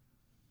 okay?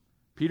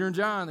 Peter and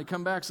John, they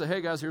come back and say,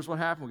 hey, guys, here's what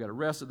happened. We got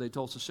arrested. They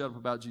told us to shut up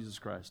about Jesus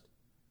Christ.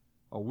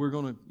 Oh, we're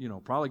going to,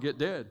 probably get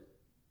dead.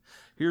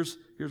 Here's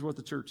what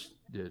the church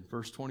did.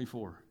 Verse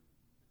 24.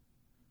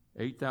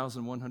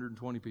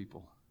 8,120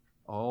 people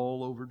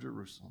all over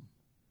Jerusalem.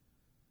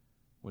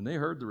 When they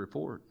heard the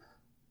report,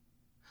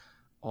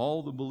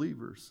 all the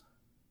believers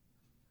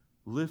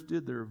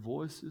lifted their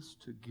voices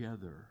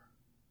together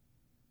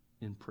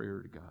in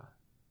prayer to God.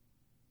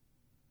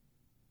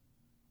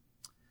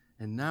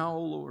 And now,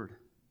 O Lord,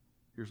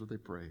 here's what they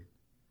prayed.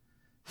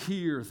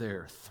 Hear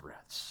their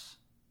threats.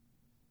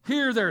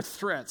 Hear their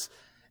threats.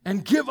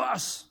 And give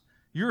us,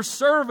 your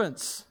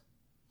servants,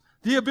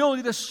 the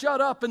ability to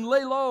shut up and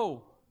lay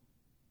low.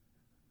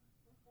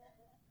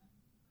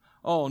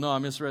 Oh, no, I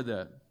misread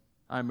that.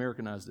 I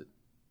Americanized it.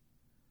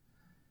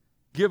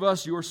 Give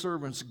us, your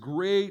servants,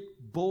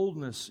 great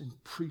boldness in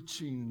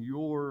preaching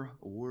your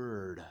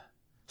word.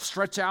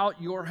 Stretch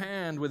out your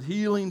hand with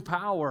healing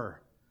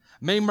power.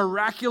 May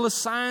miraculous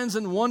signs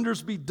and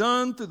wonders be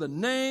done through the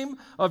name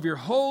of your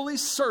holy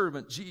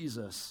servant,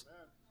 Jesus.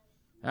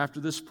 After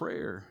this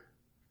prayer,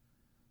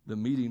 the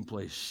meeting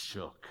place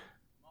shook.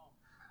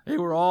 They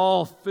were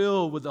all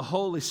filled with the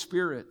Holy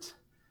Spirit,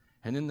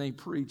 and then they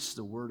preached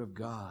the word of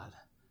God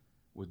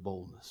with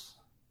boldness.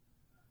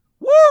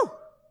 Woo!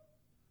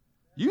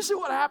 You see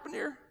what happened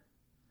here?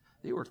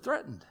 They were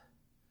threatened.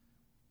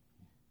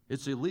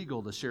 It's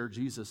illegal to share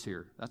Jesus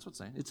here. That's what's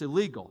saying. It's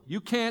illegal. You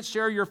can't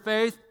share your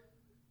faith.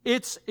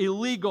 It's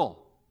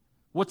illegal.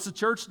 What's the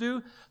church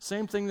do?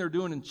 Same thing they're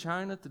doing in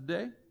China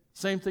today.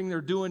 Same thing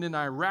they're doing in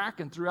Iraq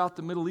and throughout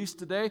the Middle East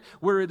today,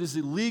 where it is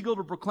illegal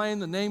to proclaim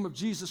the name of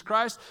Jesus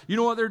Christ. You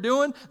know what they're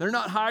doing? They're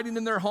not hiding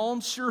in their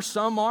homes. Sure,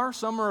 some are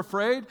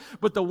afraid.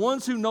 But the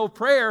ones who know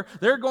prayer,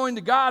 they're going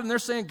to God and they're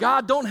saying,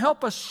 God, don't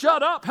help us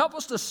shut up. Help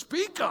us to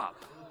speak up.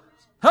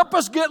 Help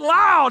us get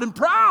loud and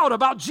proud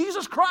about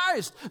Jesus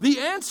Christ, the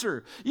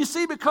answer. You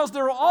see, because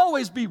there will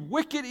always be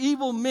wicked,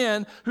 evil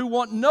men who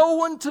want no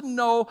one to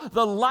know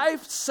the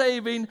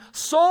life-saving,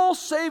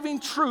 soul-saving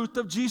truth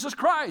of Jesus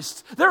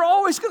Christ. They're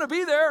always going to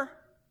be there.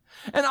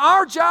 And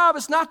our job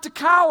is not to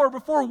cower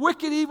before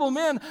wicked, evil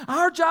men.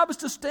 Our job is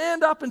to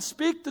stand up and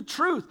speak the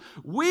truth.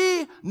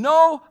 We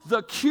know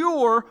the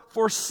cure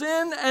for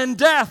sin and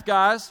death,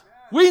 guys.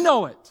 We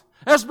know it.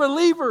 As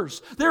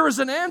believers, there is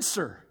an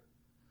answer.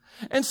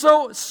 And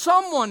so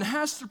someone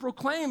has to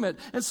proclaim it.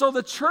 And so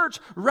the church,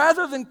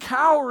 rather than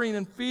cowering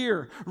in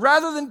fear,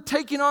 rather than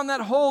taking on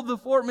that hold the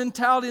fort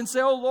mentality and say,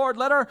 oh Lord,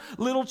 let our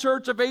little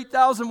church of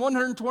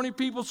 8,120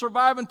 people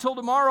survive until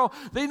tomorrow,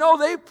 they know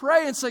they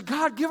pray and say,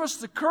 God, give us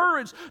the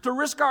courage to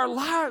risk our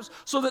lives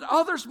so that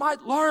others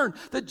might learn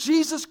that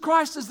Jesus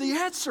Christ is the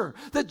answer,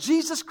 that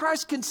Jesus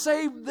Christ can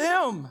save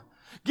them.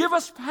 Give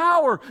us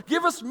power,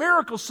 give us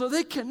miracles so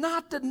they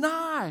cannot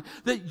deny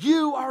that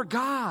you are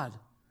God.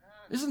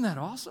 Isn't that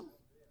awesome?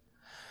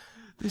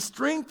 They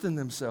strengthen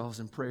themselves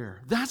in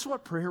prayer. That's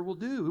what prayer will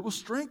do. It will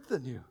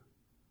strengthen you.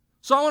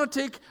 So I want to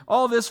take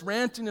all this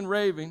ranting and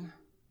raving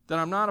that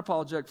I'm not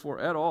apologetic for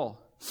at all.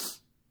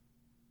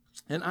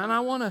 And I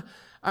want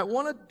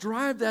to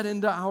drive that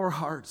into our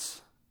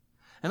hearts.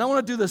 And I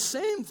want to do the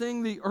same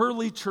thing the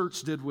early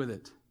church did with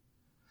it.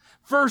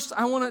 First,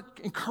 I want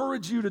to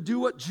encourage you to do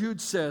what Jude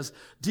says.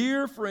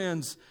 Dear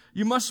friends,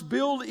 you must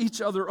build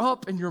each other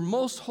up in your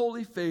most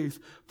holy faith.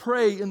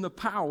 Pray in the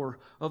power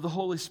of the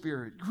Holy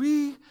Spirit.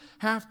 We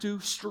have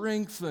to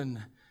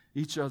strengthen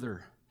each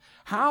other.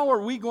 How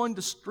are we going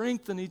to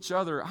strengthen each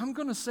other? I'm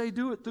going to say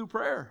do it through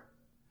prayer.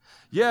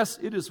 Yes,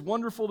 it is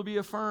wonderful to be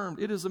affirmed.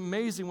 It is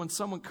amazing when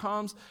someone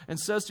comes and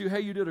says to you, hey,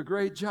 you did a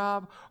great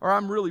job, or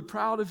I'm really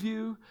proud of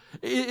you.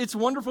 It's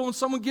wonderful when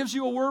someone gives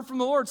you a word from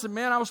the Lord and says,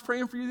 man, I was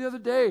praying for you the other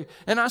day,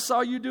 and I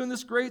saw you doing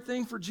this great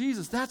thing for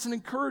Jesus. That's an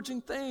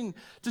encouraging thing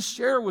to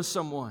share with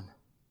someone.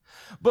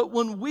 But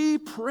when we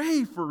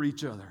pray for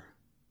each other,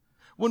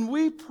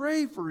 we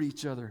strengthen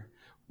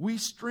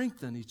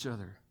each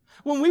other.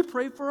 When we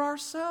pray for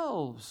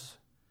ourselves,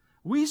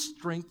 we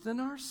strengthen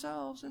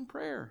ourselves in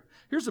prayer.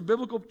 Here's a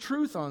biblical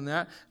truth on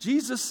that.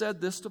 Jesus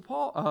said this to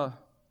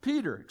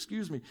Peter.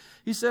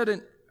 He said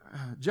in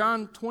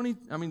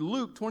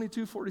Luke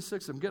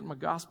 22:46. I'm getting my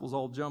Gospels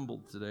all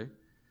jumbled today.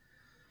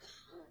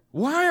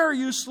 Why are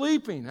you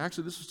sleeping?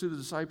 Actually, this was to the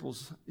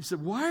disciples. He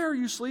said, why are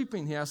you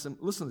sleeping? He asked them,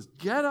 listen to this,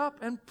 get up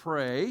and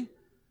pray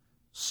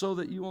so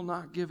that you will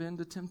not give in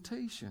to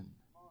temptation.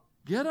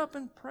 Get up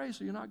and pray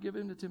so you'll not give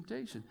in to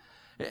temptation.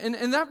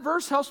 And that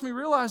verse helps me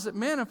realize that,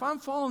 man, if I'm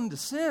falling into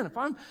sin, if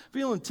I'm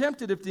feeling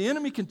tempted, if the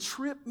enemy can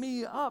trip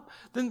me up,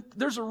 then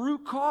there's a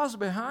root cause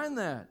behind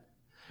that.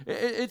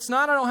 It's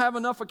not I don't have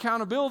enough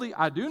accountability.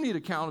 I do need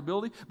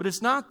accountability, but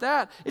it's not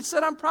that. It's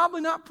that I'm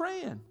probably not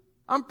praying.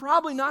 I'm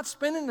probably not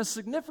spending a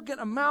significant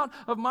amount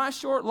of my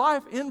short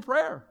life in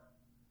prayer.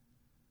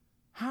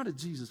 How did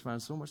Jesus find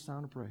so much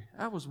time to pray?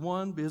 That was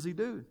one busy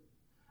dude.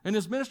 And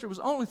his ministry was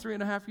only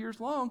 3.5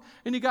 years long,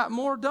 and he got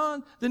more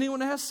done than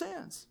anyone that has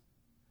since.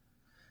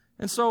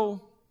 And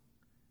so,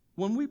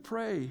 when we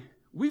pray,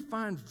 we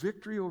find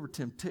victory over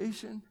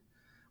temptation.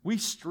 We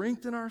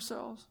strengthen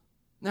ourselves.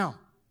 Now,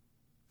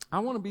 I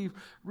want to be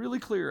really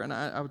clear, and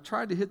I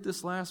tried to hit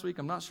this last week.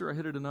 I'm not sure I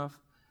hit it enough.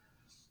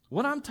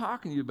 What I'm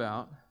talking to you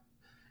about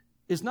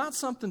is not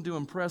something to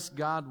impress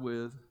God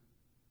with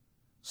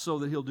so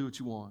that He'll do what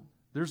you want.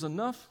 There's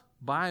enough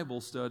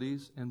Bible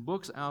studies and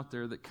books out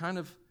there that kind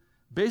of,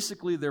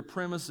 basically their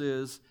premise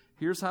is,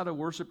 here's how to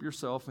worship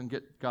yourself and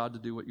get God to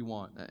do what you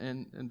want.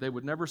 And they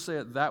would never say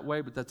it that way,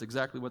 but that's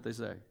exactly what they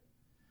say.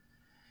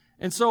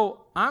 And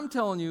so I'm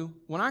telling you,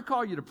 when I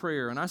call you to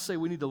prayer and I say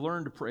we need to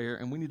learn to pray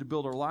and we need to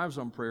build our lives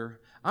on prayer,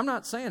 I'm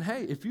not saying,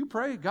 hey, if you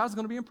pray, God's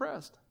going to be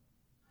impressed.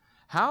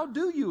 How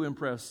do you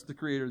impress the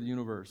creator of the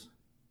universe?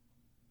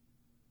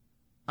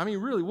 I mean,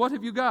 really, what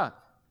have you got?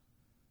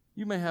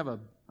 You may have a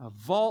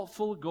vault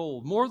full of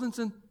gold, more than's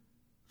in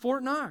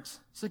Fort Knox.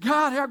 Say,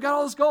 God, hey, I've got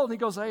all this gold. And He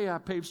goes, hey, I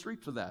paved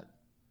streets with that.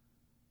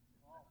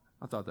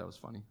 I thought that was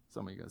funny.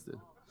 Some of you guys did.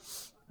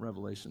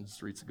 Revelation,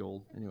 streets of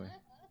gold. Anyway.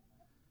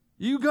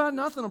 You got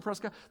nothing to impress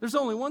God. There's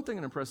only one thing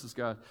that impresses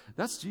God.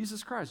 That's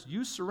Jesus Christ.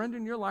 You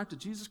surrendering your life to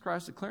Jesus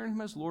Christ, declaring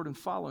Him as Lord and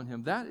following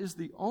Him. That is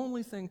the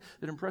only thing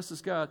that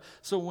impresses God.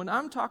 So when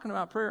I'm talking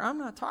about prayer, I'm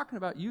not talking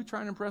about you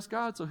trying to impress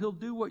God so He'll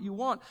do what you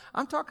want.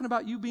 I'm talking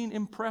about you being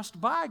impressed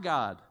by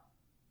God.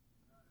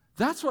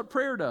 That's what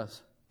prayer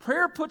does.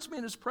 Prayer puts me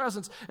in His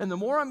presence, and the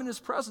more I'm in His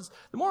presence,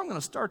 the more I'm going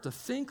to start to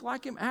think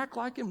like Him, act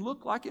like Him,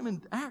 look like Him,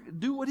 and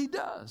do what He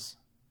does.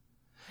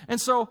 And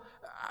so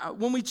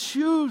when we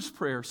choose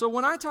prayer, so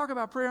when I talk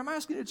about prayer, I'm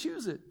asking you to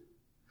choose it.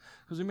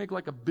 Because we make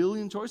like 1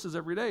 billion choices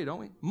every day, don't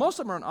we? Most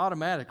of them are on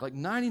automatic. Like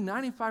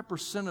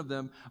 95% of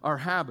them are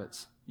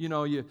habits. You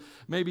know,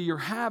 maybe your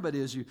habit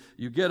is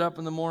you get up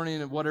in the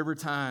morning at whatever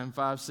time,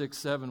 5, 6,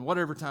 7,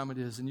 whatever time it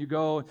is, and you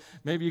go,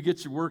 maybe you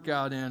get your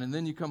workout in, and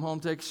then you come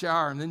home, take a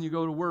shower, and then you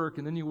go to work,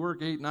 and then you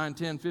work 8, 9,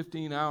 10,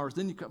 15 hours.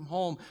 Then you come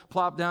home,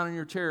 plop down in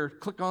your chair,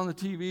 click on the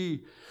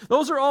TV.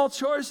 Those are all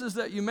choices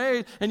that you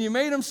made, and you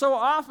made them so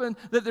often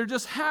that they're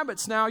just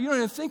habits now. You don't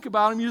even think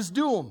about them, you just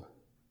do them.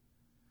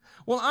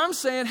 Well, I'm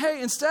saying,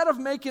 hey, instead of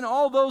making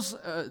all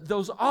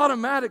those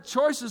automatic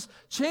choices,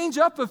 change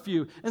up a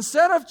few.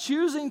 Instead of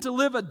choosing to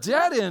live a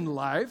dead-end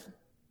life,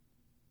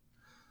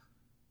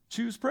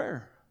 choose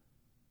prayer.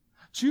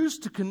 Choose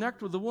to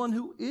connect with the one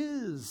who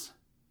is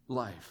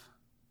life.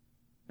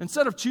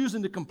 Instead of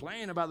choosing to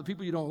complain about the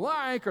people you don't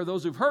like or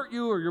those who've hurt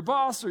you or your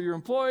boss or your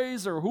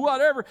employees or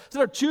whatever,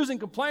 instead of choosing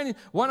complaining,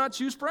 why not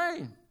choose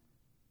praying?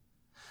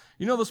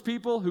 You know those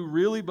people who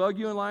really bug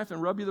you in life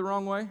and rub you the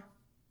wrong way?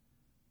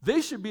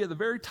 They should be at the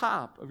very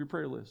top of your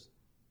prayer list.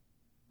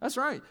 That's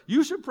right.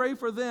 You should pray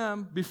for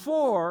them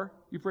before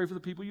you pray for the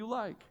people you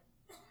like.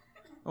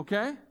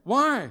 Okay?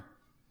 Why?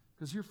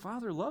 Because your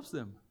Father loves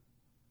them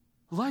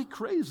like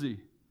crazy.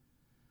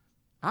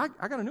 I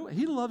got to know it.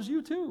 He loves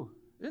you too.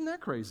 Isn't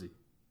that crazy?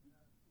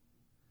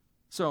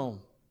 So,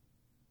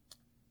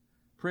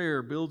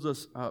 prayer builds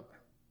us up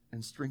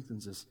and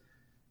strengthens us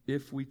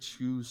if we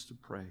choose to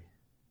pray.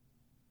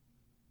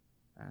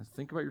 And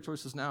think about your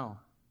choices now.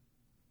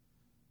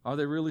 Are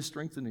they really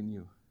strengthening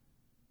you?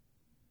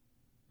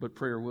 But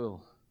prayer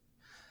will.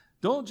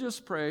 Don't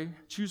just pray.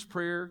 Choose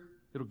prayer.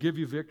 It'll give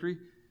you victory.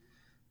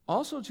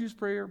 Also choose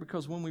prayer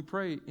because when we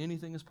pray,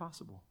 anything is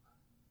possible.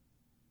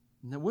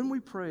 Now, when we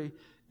pray,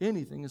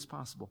 anything is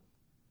possible.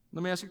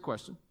 Let me ask you a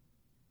question.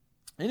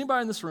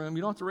 Anybody in this room,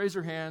 you don't have to raise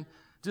your hand.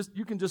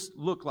 You can just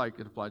look like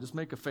it applied. Just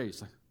make a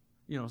face.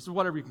 So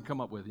whatever you can come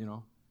up with,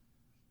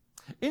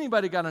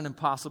 Anybody got an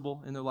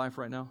impossible in their life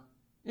right now?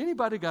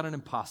 Anybody got an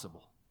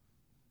impossible?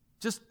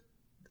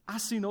 I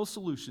see no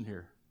solution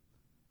here.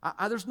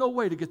 There's no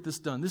way to get this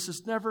done. This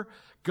is never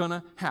going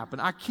to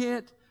happen. I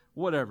can't,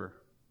 whatever.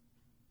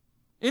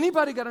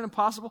 Anybody got an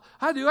impossible?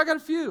 I do. I got a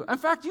few. In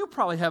fact, you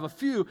probably have a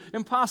few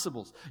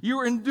impossibles.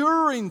 You're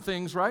enduring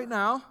things right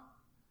now,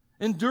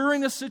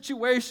 enduring a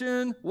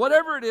situation,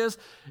 whatever it is,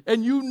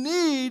 and you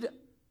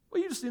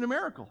just need a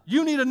miracle.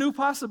 You need a new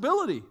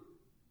possibility.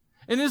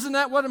 And isn't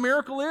that what a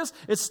miracle is?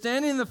 It's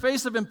standing in the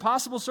face of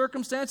impossible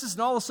circumstances,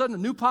 and all of a sudden a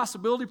new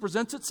possibility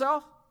presents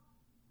itself.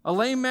 A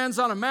lame man's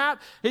on a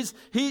mat.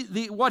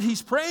 What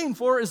he's praying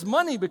for is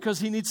money because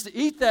he needs to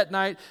eat that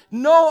night.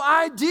 No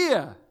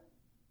idea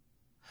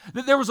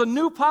that there was a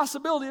new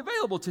possibility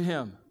available to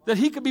him, that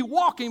he could be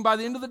walking by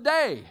the end of the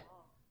day.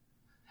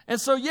 And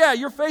so,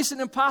 you're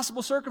facing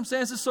impossible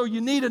circumstances, so you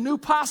need a new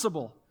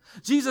possible.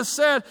 Jesus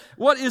said,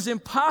 what is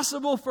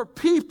impossible for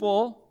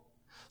people,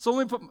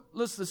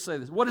 let's just say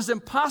this. What is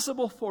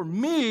impossible for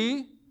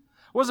me,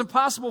 what is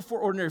impossible for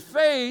Ordinary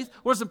Faith,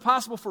 what is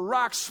impossible for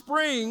Rock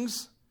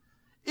Springs,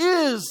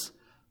 is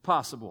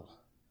possible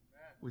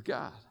with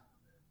God.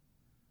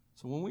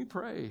 So when we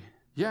pray,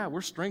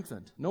 we're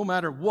strengthened. No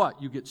matter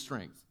what, you get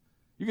strength.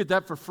 You get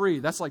that for free.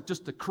 That's like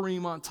just the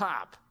cream on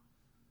top.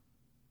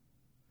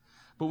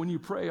 But when you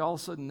pray, all of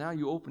a sudden now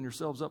you open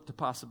yourselves up to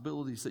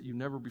possibilities that you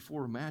never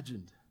before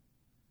imagined.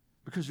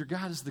 Because your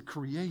God is the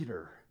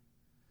creator.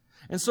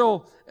 And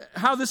so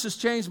how this has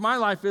changed my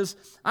life is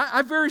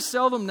I very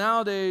seldom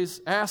nowadays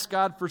ask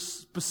God for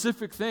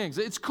specific things.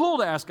 It's cool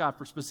to ask God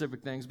for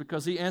specific things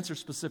because He answers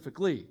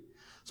specifically.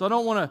 So I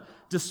don't want to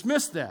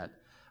dismiss that.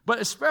 But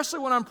especially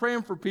when I'm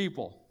praying for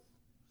people,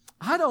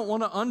 I don't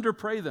want to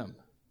underpray them.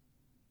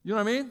 You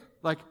know what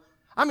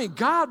I mean?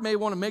 God may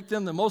want to make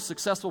them the most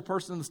successful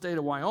person in the state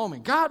of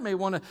Wyoming. God may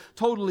want to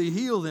totally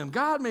heal them.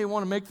 God may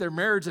want to make their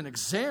marriage an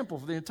example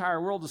for the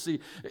entire world to see.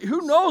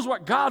 Who knows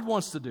what God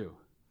wants to do?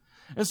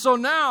 And so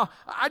now,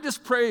 I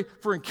just pray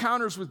for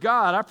encounters with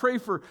God. I pray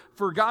for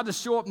God to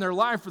show up in their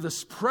life, for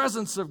this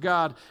presence of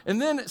God.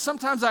 And then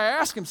sometimes I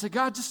ask Him, say,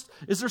 God,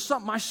 is there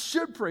something I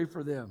should pray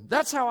for them?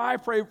 That's how I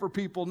pray for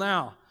people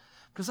now.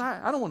 Because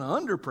I don't want to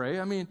underpray.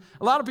 I mean,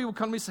 a lot of people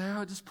come to me and say,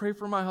 I just pray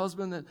for my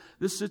husband that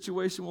this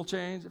situation will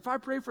change. If I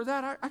pray for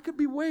that, I could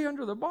be way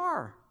under the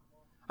bar.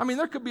 I mean,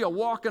 there could be a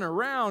walking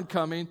around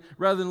coming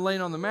rather than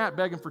laying on the mat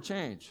begging for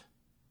change.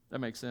 That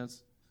makes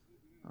sense?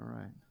 All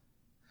right.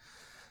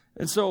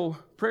 And so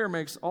prayer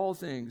makes all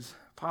things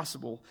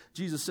possible.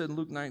 Jesus said in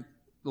Luke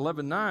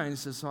 11:9, He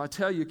says, so I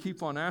tell you,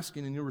 keep on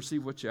asking and you'll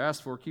receive what you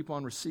ask for. Keep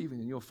on receiving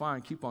and you'll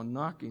find. Keep on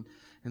knocking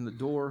and the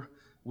door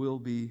will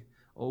be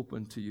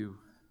open to you.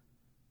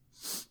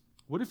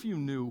 What if you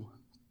knew?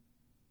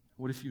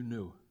 What if you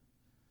knew?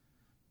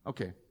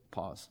 Okay,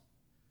 pause.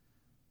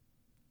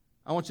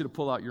 I want you to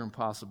pull out your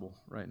impossible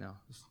right now.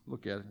 Just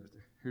look at it.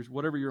 Here's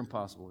whatever your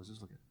impossible is.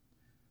 Just look at it.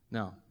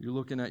 Now, you're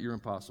looking at your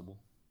impossible.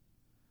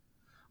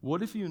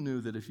 What if you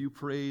knew that if you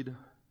prayed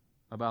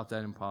about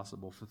that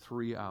impossible for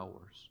 3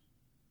 hours,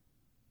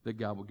 that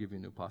God will give you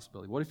a new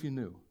possibility? What if you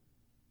knew?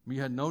 You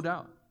had no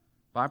doubt.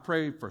 If I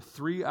prayed for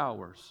 3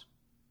 hours,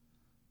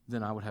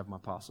 then I would have my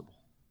possible.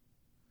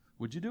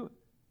 Would you do it?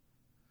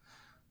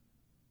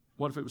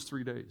 What if it was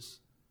 3 days?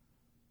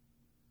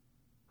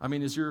 I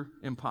mean, is your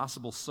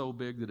impossible so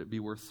big that it'd be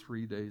worth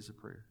 3 days of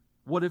prayer?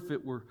 What if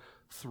it were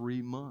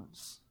 3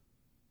 months?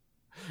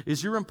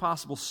 Is your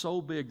impossible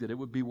so big that it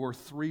would be worth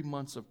 3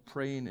 months of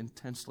praying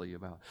intensely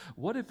about?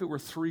 What if it were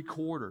 3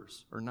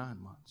 quarters or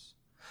 9 months?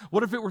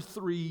 What if it were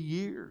 3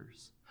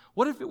 years?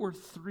 What if it were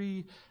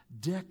 3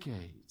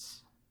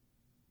 decades?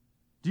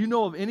 Do you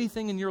know of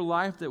anything in your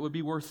life that would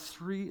be worth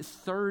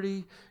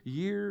 30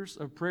 years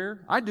of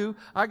prayer? I do.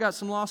 I got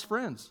some lost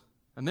friends,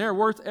 and they're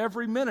worth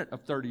every minute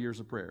of 30 years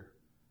of prayer.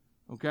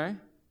 Okay?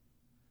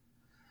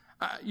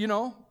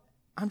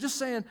 I'm just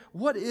saying,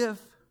 what if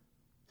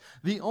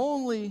the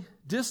only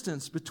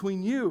distance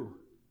between you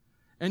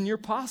and your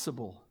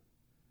possible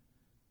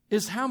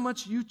is how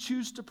much you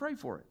choose to pray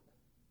for it?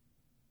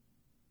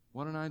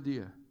 What an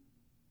idea.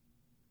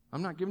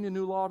 I'm not giving you a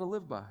new law to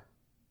live by.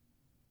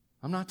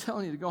 I'm not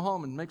telling you to go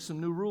home and make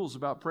some new rules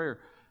about prayer.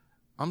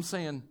 I'm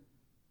saying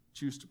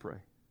choose to pray.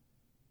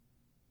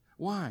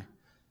 Why?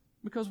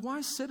 Because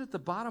why sit at the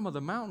bottom of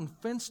the mountain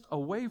fenced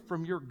away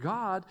from your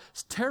God,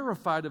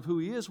 terrified of who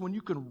He is, when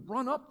you can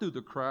run up through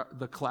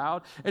the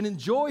cloud and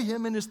enjoy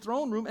Him in His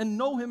throne room and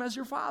know Him as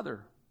your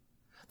Father?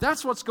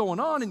 That's what's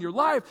going on in your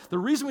life. The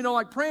reason we don't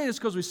like praying is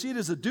because we see it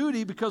as a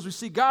duty, because we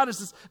see God as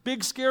this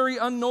big, scary,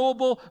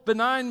 unknowable,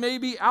 benign,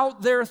 maybe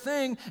out there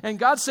thing. And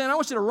God's saying, I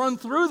want you to run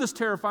through this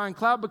terrifying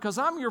cloud because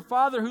I'm your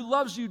Father who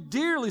loves you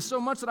dearly,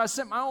 so much that I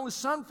sent my only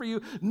Son for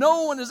you.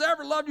 No one has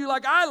ever loved you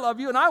like I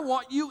love you, and I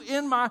want you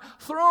in my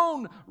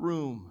throne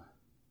room,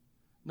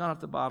 not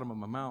at the bottom of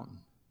my mountain.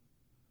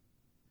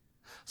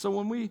 So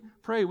when we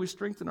pray, we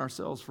strengthen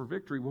ourselves for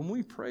victory. When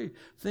we pray,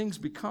 things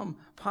become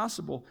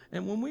possible.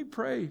 And when we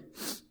pray,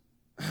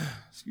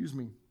 excuse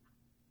me,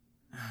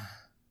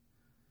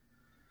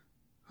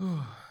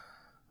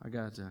 I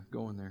got to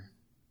go in there.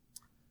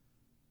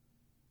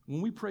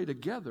 When we pray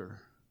together,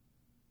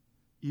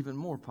 even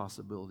more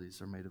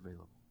possibilities are made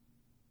available.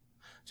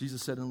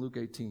 Jesus said in Luke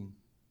 18,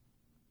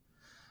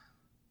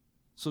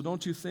 so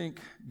don't you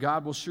think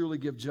God will surely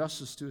give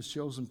justice to His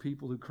chosen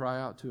people who cry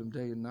out to Him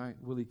day and night?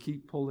 Will He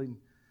keep putting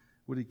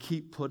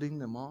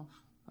them off?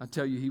 I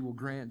tell you, He will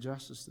grant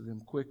justice to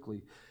them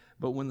quickly.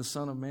 But when the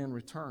Son of Man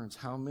returns,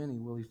 how many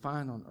will He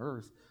find on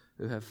earth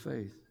who have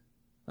faith?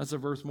 That's a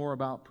verse more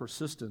about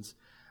persistence.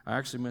 I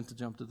actually meant to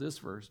jump to this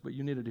verse, but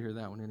you needed to hear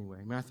that one anyway.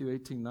 Matthew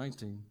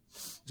 18:19.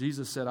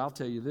 Jesus said, I'll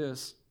tell you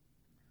this.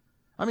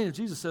 I mean, if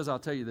Jesus says, I'll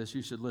tell you this,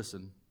 you should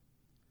listen.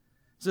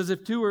 It says,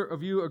 if two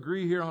of you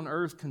agree here on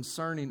earth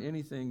concerning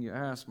anything you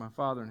ask, my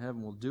Father in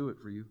heaven will do it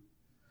for you.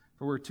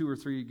 For where two or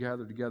three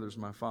gather together as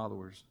my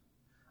followers,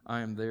 I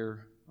am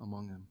there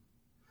among them.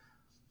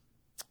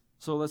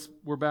 So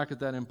we're back at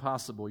that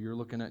impossible you're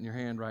looking at in your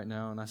hand right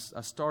now. And I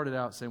started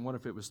out saying, what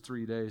if it was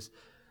 3 days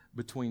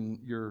between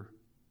your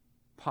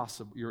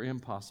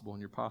impossible and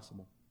your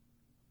possible?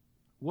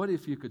 What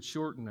if you could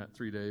shorten that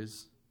 3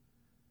 days,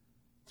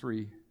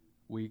 3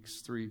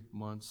 weeks, 3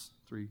 months,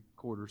 3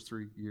 quarters,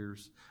 3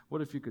 years?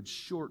 What if you could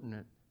shorten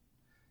it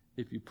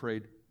if you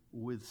prayed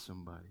with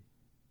somebody?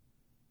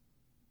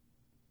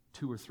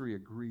 2 or 3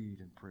 agreed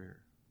in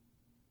prayer.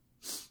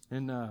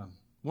 And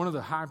one of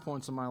the high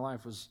points of my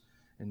life was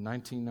in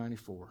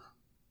 1994.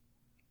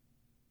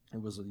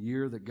 It was a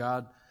year that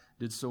God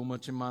did so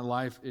much in my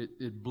life.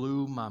 It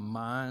blew my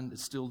mind. It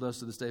still does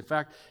to this day. In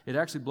fact, it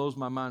actually blows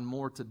my mind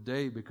more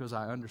today because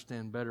I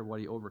understand better what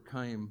He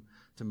overcame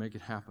to make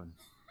it happen.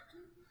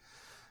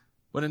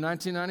 But in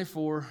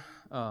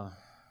 1994,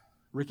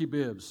 Ricky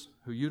Bibbs,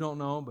 who you don't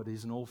know, but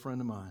he's an old friend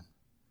of mine,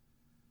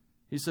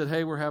 he said,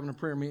 hey, we're having a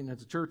prayer meeting at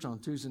the church on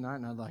Tuesday night,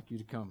 and I'd like you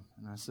to come.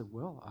 And I said,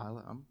 well,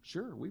 I'm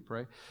sure we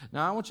pray.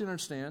 Now, I want you to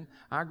understand,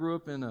 I grew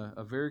up in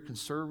a very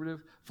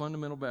conservative,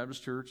 fundamental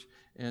Baptist church,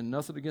 and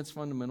nothing against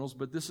fundamentals,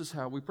 but this is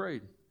how we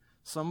prayed.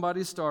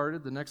 Somebody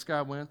started, the next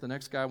guy went, the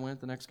next guy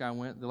went, the next guy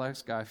went, the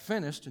last guy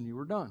finished, and you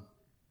were done.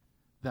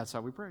 That's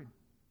how we prayed.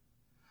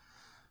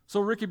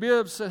 So Ricky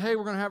Bibbs said, hey,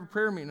 we're going to have a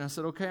prayer meeting. I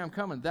said, okay, I'm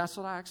coming. That's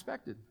what I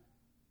expected.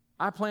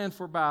 I planned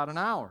for about an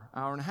hour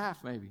and a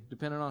half maybe,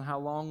 depending on how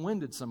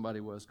long-winded somebody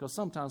was, because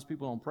sometimes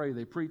people don't pray,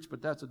 they preach,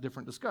 but that's a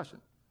different discussion.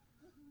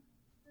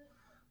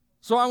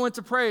 So I went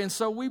to pray, and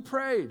so we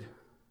prayed.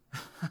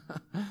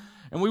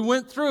 And we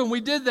went through, and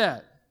we did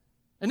that.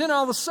 And then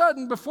all of a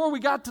sudden, before we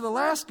got to the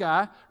last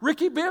guy,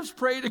 Ricky Bibbs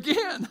prayed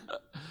again.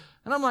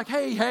 And I'm like,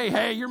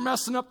 hey, you're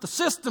messing up the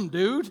system,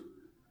 dude.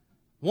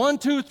 1,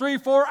 2, 3,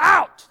 4,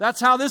 out. That's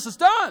how this is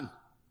done.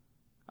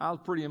 I was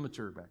pretty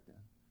immature back then.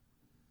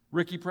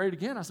 Ricky prayed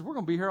again. I said, we're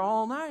going to be here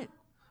all night.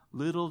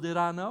 Little did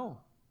I know.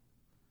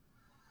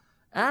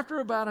 After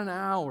about an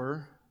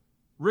hour,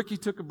 Ricky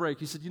took a break.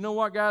 He said, you know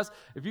what, guys?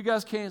 If you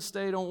guys can't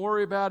stay, don't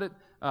worry about it.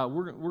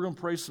 We're going to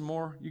pray some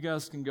more. You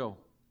guys can go.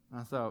 And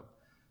I thought,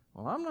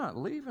 well, I'm not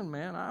leaving,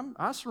 man.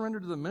 I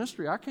surrendered to the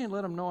ministry. I can't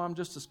let them know I'm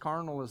just as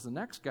carnal as the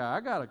next guy. I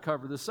got to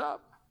cover this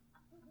up.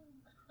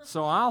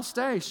 So I'll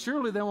stay.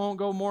 Surely they won't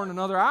go more than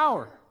another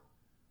hour.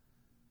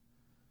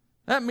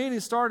 That meeting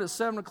started at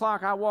 7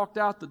 o'clock. I walked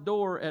out the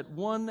door at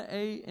 1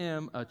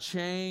 a.m. a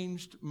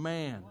changed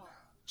man.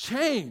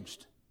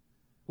 Changed.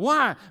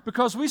 Why?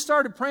 Because we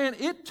started praying.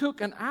 It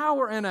took an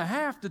hour and a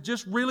half to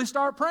just really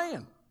start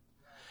praying.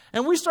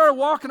 And we started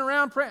walking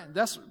around praying.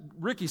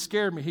 Ricky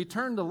scared me. He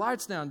turned the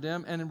lights down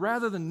dim, and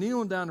rather than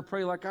kneeling down to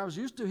pray like I was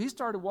used to, he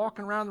started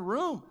walking around the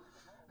room.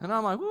 And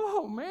I'm like,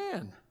 whoa,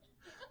 man.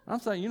 I'm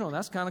saying,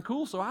 that's kind of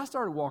cool. So I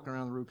started walking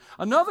around the room.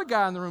 Another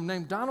guy in the room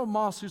named Donald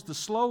Moss, who's the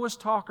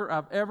slowest talker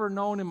I've ever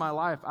known in my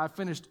life. I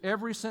finished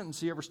every sentence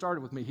he ever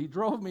started with me. He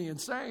drove me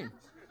insane.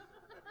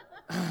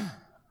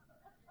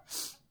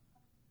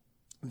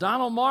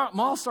 Donald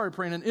Moss started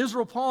praying, and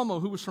Israel Palmo,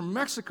 who was from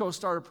Mexico,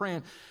 started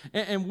praying.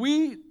 And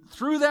we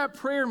through that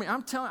prayer meeting,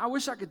 I'm telling you,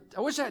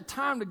 I wish I had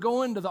time to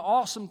go into the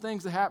awesome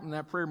things that happened in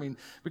that prayer meeting.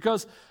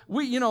 Because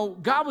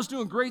God was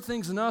doing great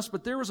things in us,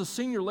 but there was a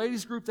senior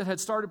ladies group that had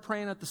started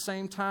praying at the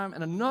same time,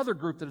 and another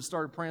group that had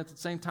started praying at the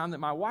same time that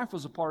my wife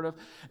was a part of.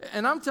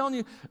 And I'm telling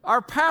you,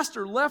 our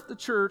pastor left the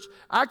church.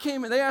 I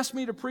came and they asked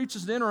me to preach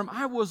as an interim.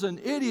 I was an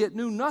idiot,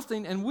 knew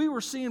nothing, and we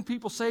were seeing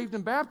people saved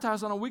and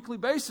baptized on a weekly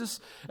basis.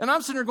 And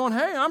I'm sitting there going,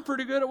 hey, I'm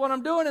pretty good at what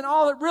I'm doing. And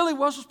all it really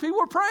was people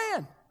were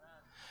praying.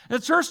 And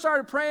the church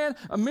started praying.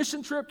 A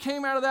mission trip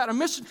came out of that. A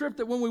mission trip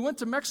that when we went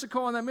to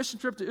Mexico on that mission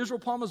trip to Israel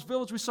Palmas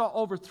Village, we saw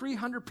over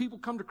 300 people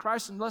come to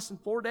Christ in less than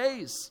 4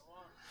 days.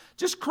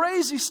 Just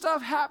crazy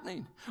stuff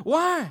happening.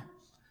 Why?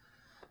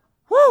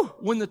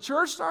 When the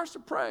church starts to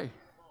pray,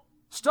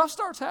 stuff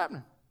starts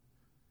happening.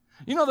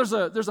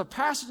 There's a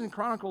passage in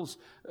Chronicles,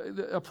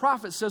 a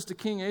prophet says to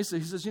King Asa,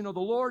 he says, the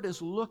Lord is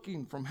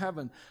looking from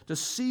heaven to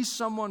see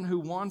someone who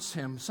wants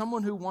him,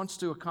 someone who wants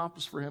to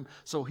accomplish for him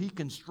so he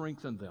can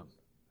strengthen them.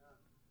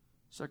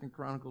 2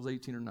 Chronicles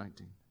 18 or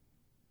 19.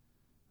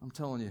 I'm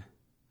telling you,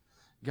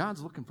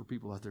 God's looking for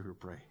people out there who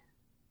pray.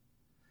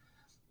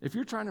 If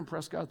you're trying to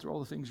impress God through all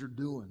the things you're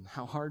doing,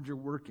 how hard you're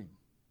working,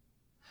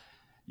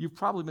 you've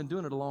probably been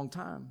doing it a long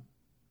time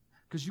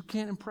because you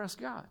can't impress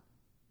God.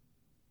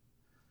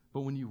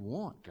 But when you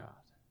want God,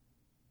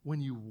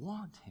 when you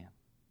want Him,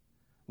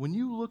 when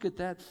you look at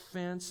that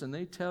fence and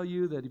they tell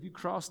you that if you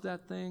cross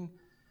that thing,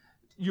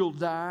 you'll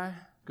die,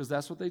 because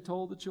that's what they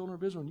told the children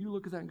of Israel, and you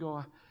look at that and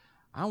go,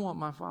 I want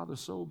my Father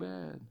so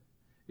bad,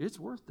 it's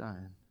worth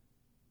dying.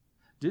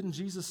 Didn't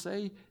Jesus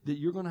say that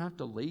you're going to have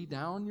to lay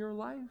down your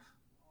life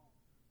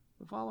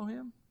to follow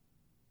Him?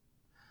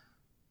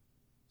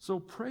 So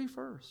pray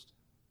first.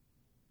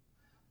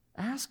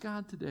 Ask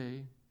God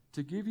today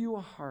to give you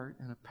a heart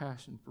and a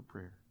passion for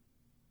prayer.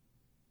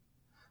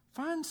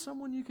 Find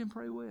someone you can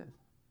pray with.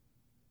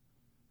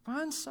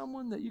 Find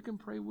someone that you can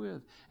pray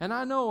with. And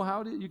I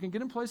know you can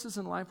get in places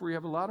in life where you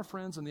have a lot of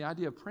friends, and the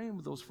idea of praying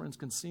with those friends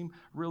can seem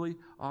really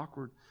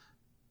awkward.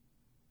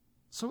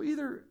 So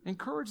either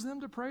encourage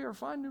them to pray or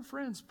find new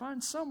friends.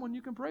 Find someone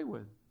you can pray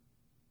with.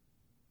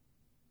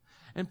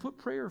 And put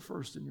prayer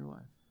first in your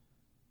life.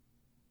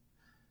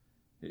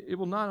 It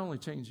will not only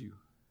change you,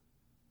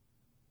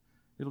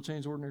 it'll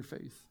change Ordinary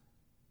Faith.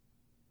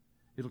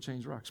 It'll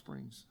change Rock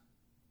Springs.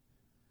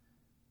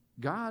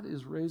 God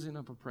is raising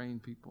up a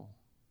praying people.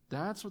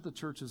 That's what the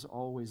church has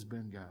always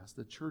been, guys.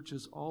 The church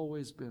has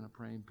always been a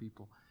praying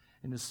people.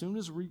 And as soon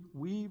as we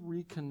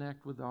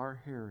reconnect with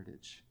our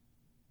heritage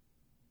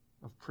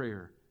of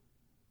prayer,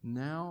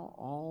 now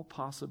all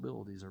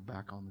possibilities are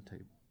back on the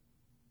table.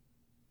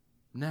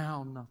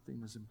 Now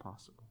nothing is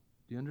impossible.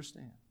 Do you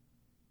understand?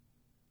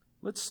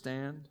 Let's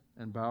stand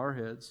and bow our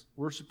heads.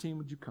 Worship team,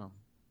 would you come?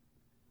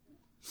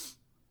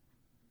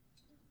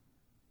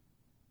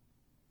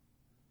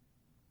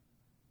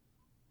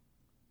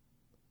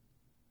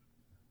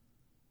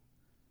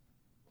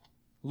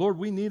 Lord,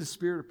 we need a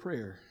spirit of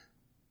prayer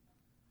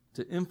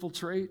to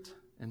infiltrate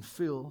and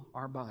fill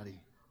our body,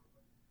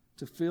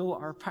 to fill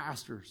our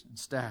pastors and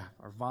staff,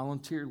 our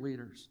volunteer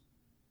leaders.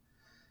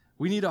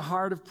 We need a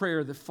heart of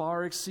prayer that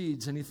far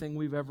exceeds anything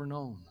we've ever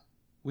known.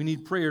 We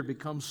need prayer to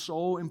become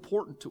so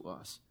important to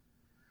us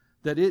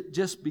that it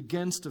just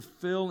begins to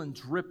fill and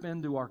drip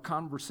into our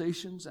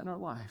conversations and our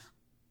life.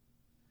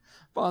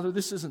 Father,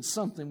 this isn't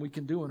something we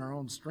can do in our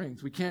own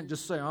strength. We can't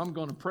just say, I'm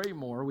going to pray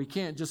more. We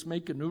can't just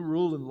make a new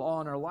rule and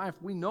law in our life.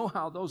 We know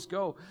how those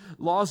go.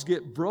 Laws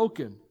get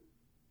broken.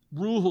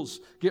 Rules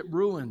get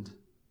ruined.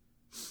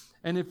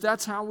 And if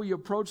that's how we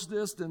approach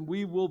this, then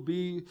we will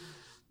be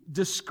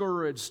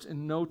discouraged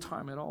in no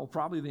time at all.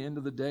 Probably the end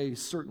of the day,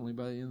 certainly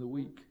by the end of the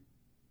week.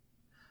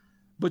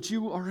 But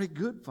you are a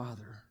good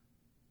Father.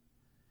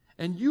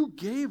 And you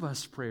gave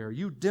us prayer.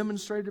 You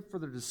demonstrated it for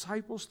the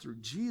disciples through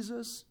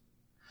Jesus.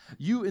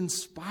 You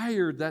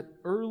inspired that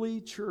early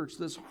church,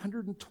 this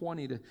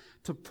 120,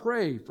 to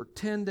pray for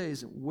 10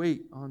 days and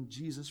wait on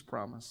Jesus'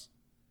 promise.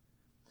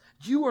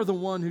 You are the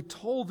one who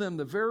told them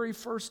the very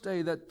first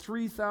day, that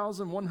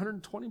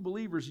 3,120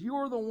 believers, you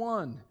are the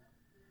one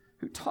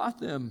who taught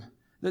them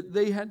that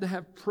they had to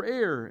have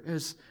prayer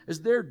as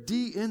their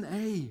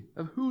DNA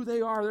of who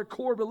they are, their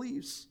core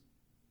beliefs.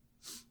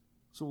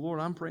 So, Lord,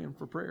 I'm praying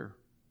for prayer.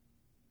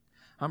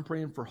 I'm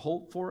praying for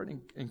hope for it,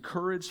 and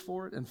courage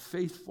for it, and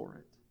faith for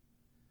it.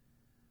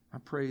 I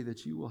pray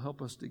that you will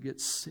help us to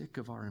get sick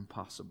of our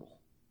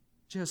impossible,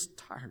 just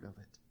tired of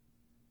it,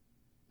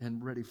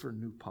 and ready for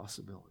new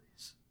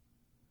possibilities.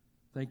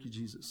 Thank you,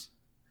 Jesus.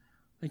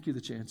 Thank you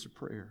that you answer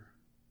prayer.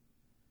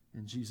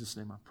 In Jesus'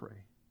 name I pray.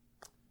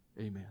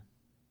 Amen.